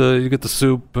 You get the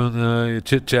soup and you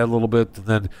chit-chat a little bit, and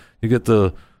then you get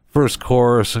the first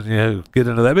course and you get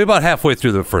into that. Maybe about halfway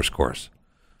through the first course.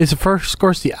 Is the first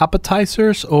course the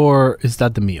appetizers or is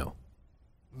that the meal?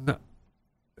 No.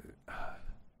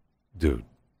 Dude.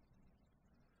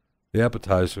 The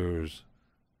appetizers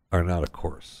are not a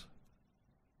course.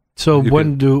 So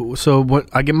when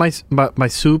I get my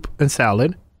soup and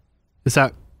salad, is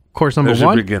that course number one?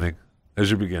 As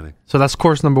your beginning. So that's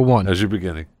course number one. As your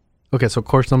beginning. Okay, so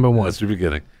course number one. That's your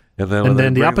beginning. And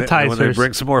then the appetizers. When they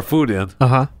bring some more food in,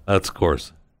 that's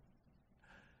course.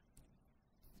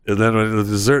 And then when the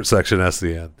dessert section, that's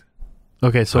the end.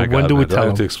 Okay, so when do we tell them? I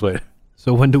have to explain.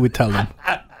 So when do we tell them?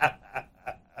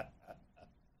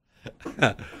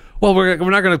 Well, we're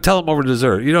not going to tell them over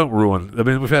dessert. You don't ruin. I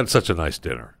mean, we've had such a nice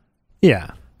dinner.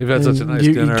 Yeah. You've had such a nice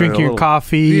dinner. You're drinking your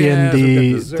coffee and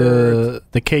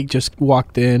the cake just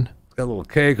walked in. Got a little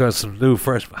cake on some new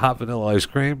fresh hot vanilla ice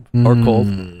cream or cold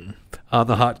on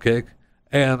the hot cake.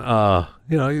 And,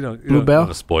 you don't want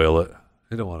to spoil it.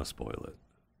 You don't want to spoil it.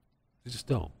 You just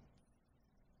don't.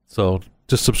 So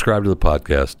just subscribe to the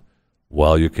podcast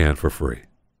while you can for free.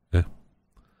 Okay?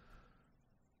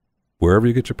 Wherever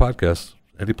you get your podcasts,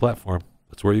 any platform,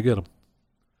 that's where you get them.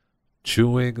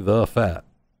 Chewing the Fat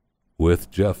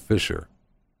with Jeff Fisher.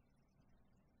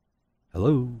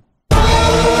 Hello.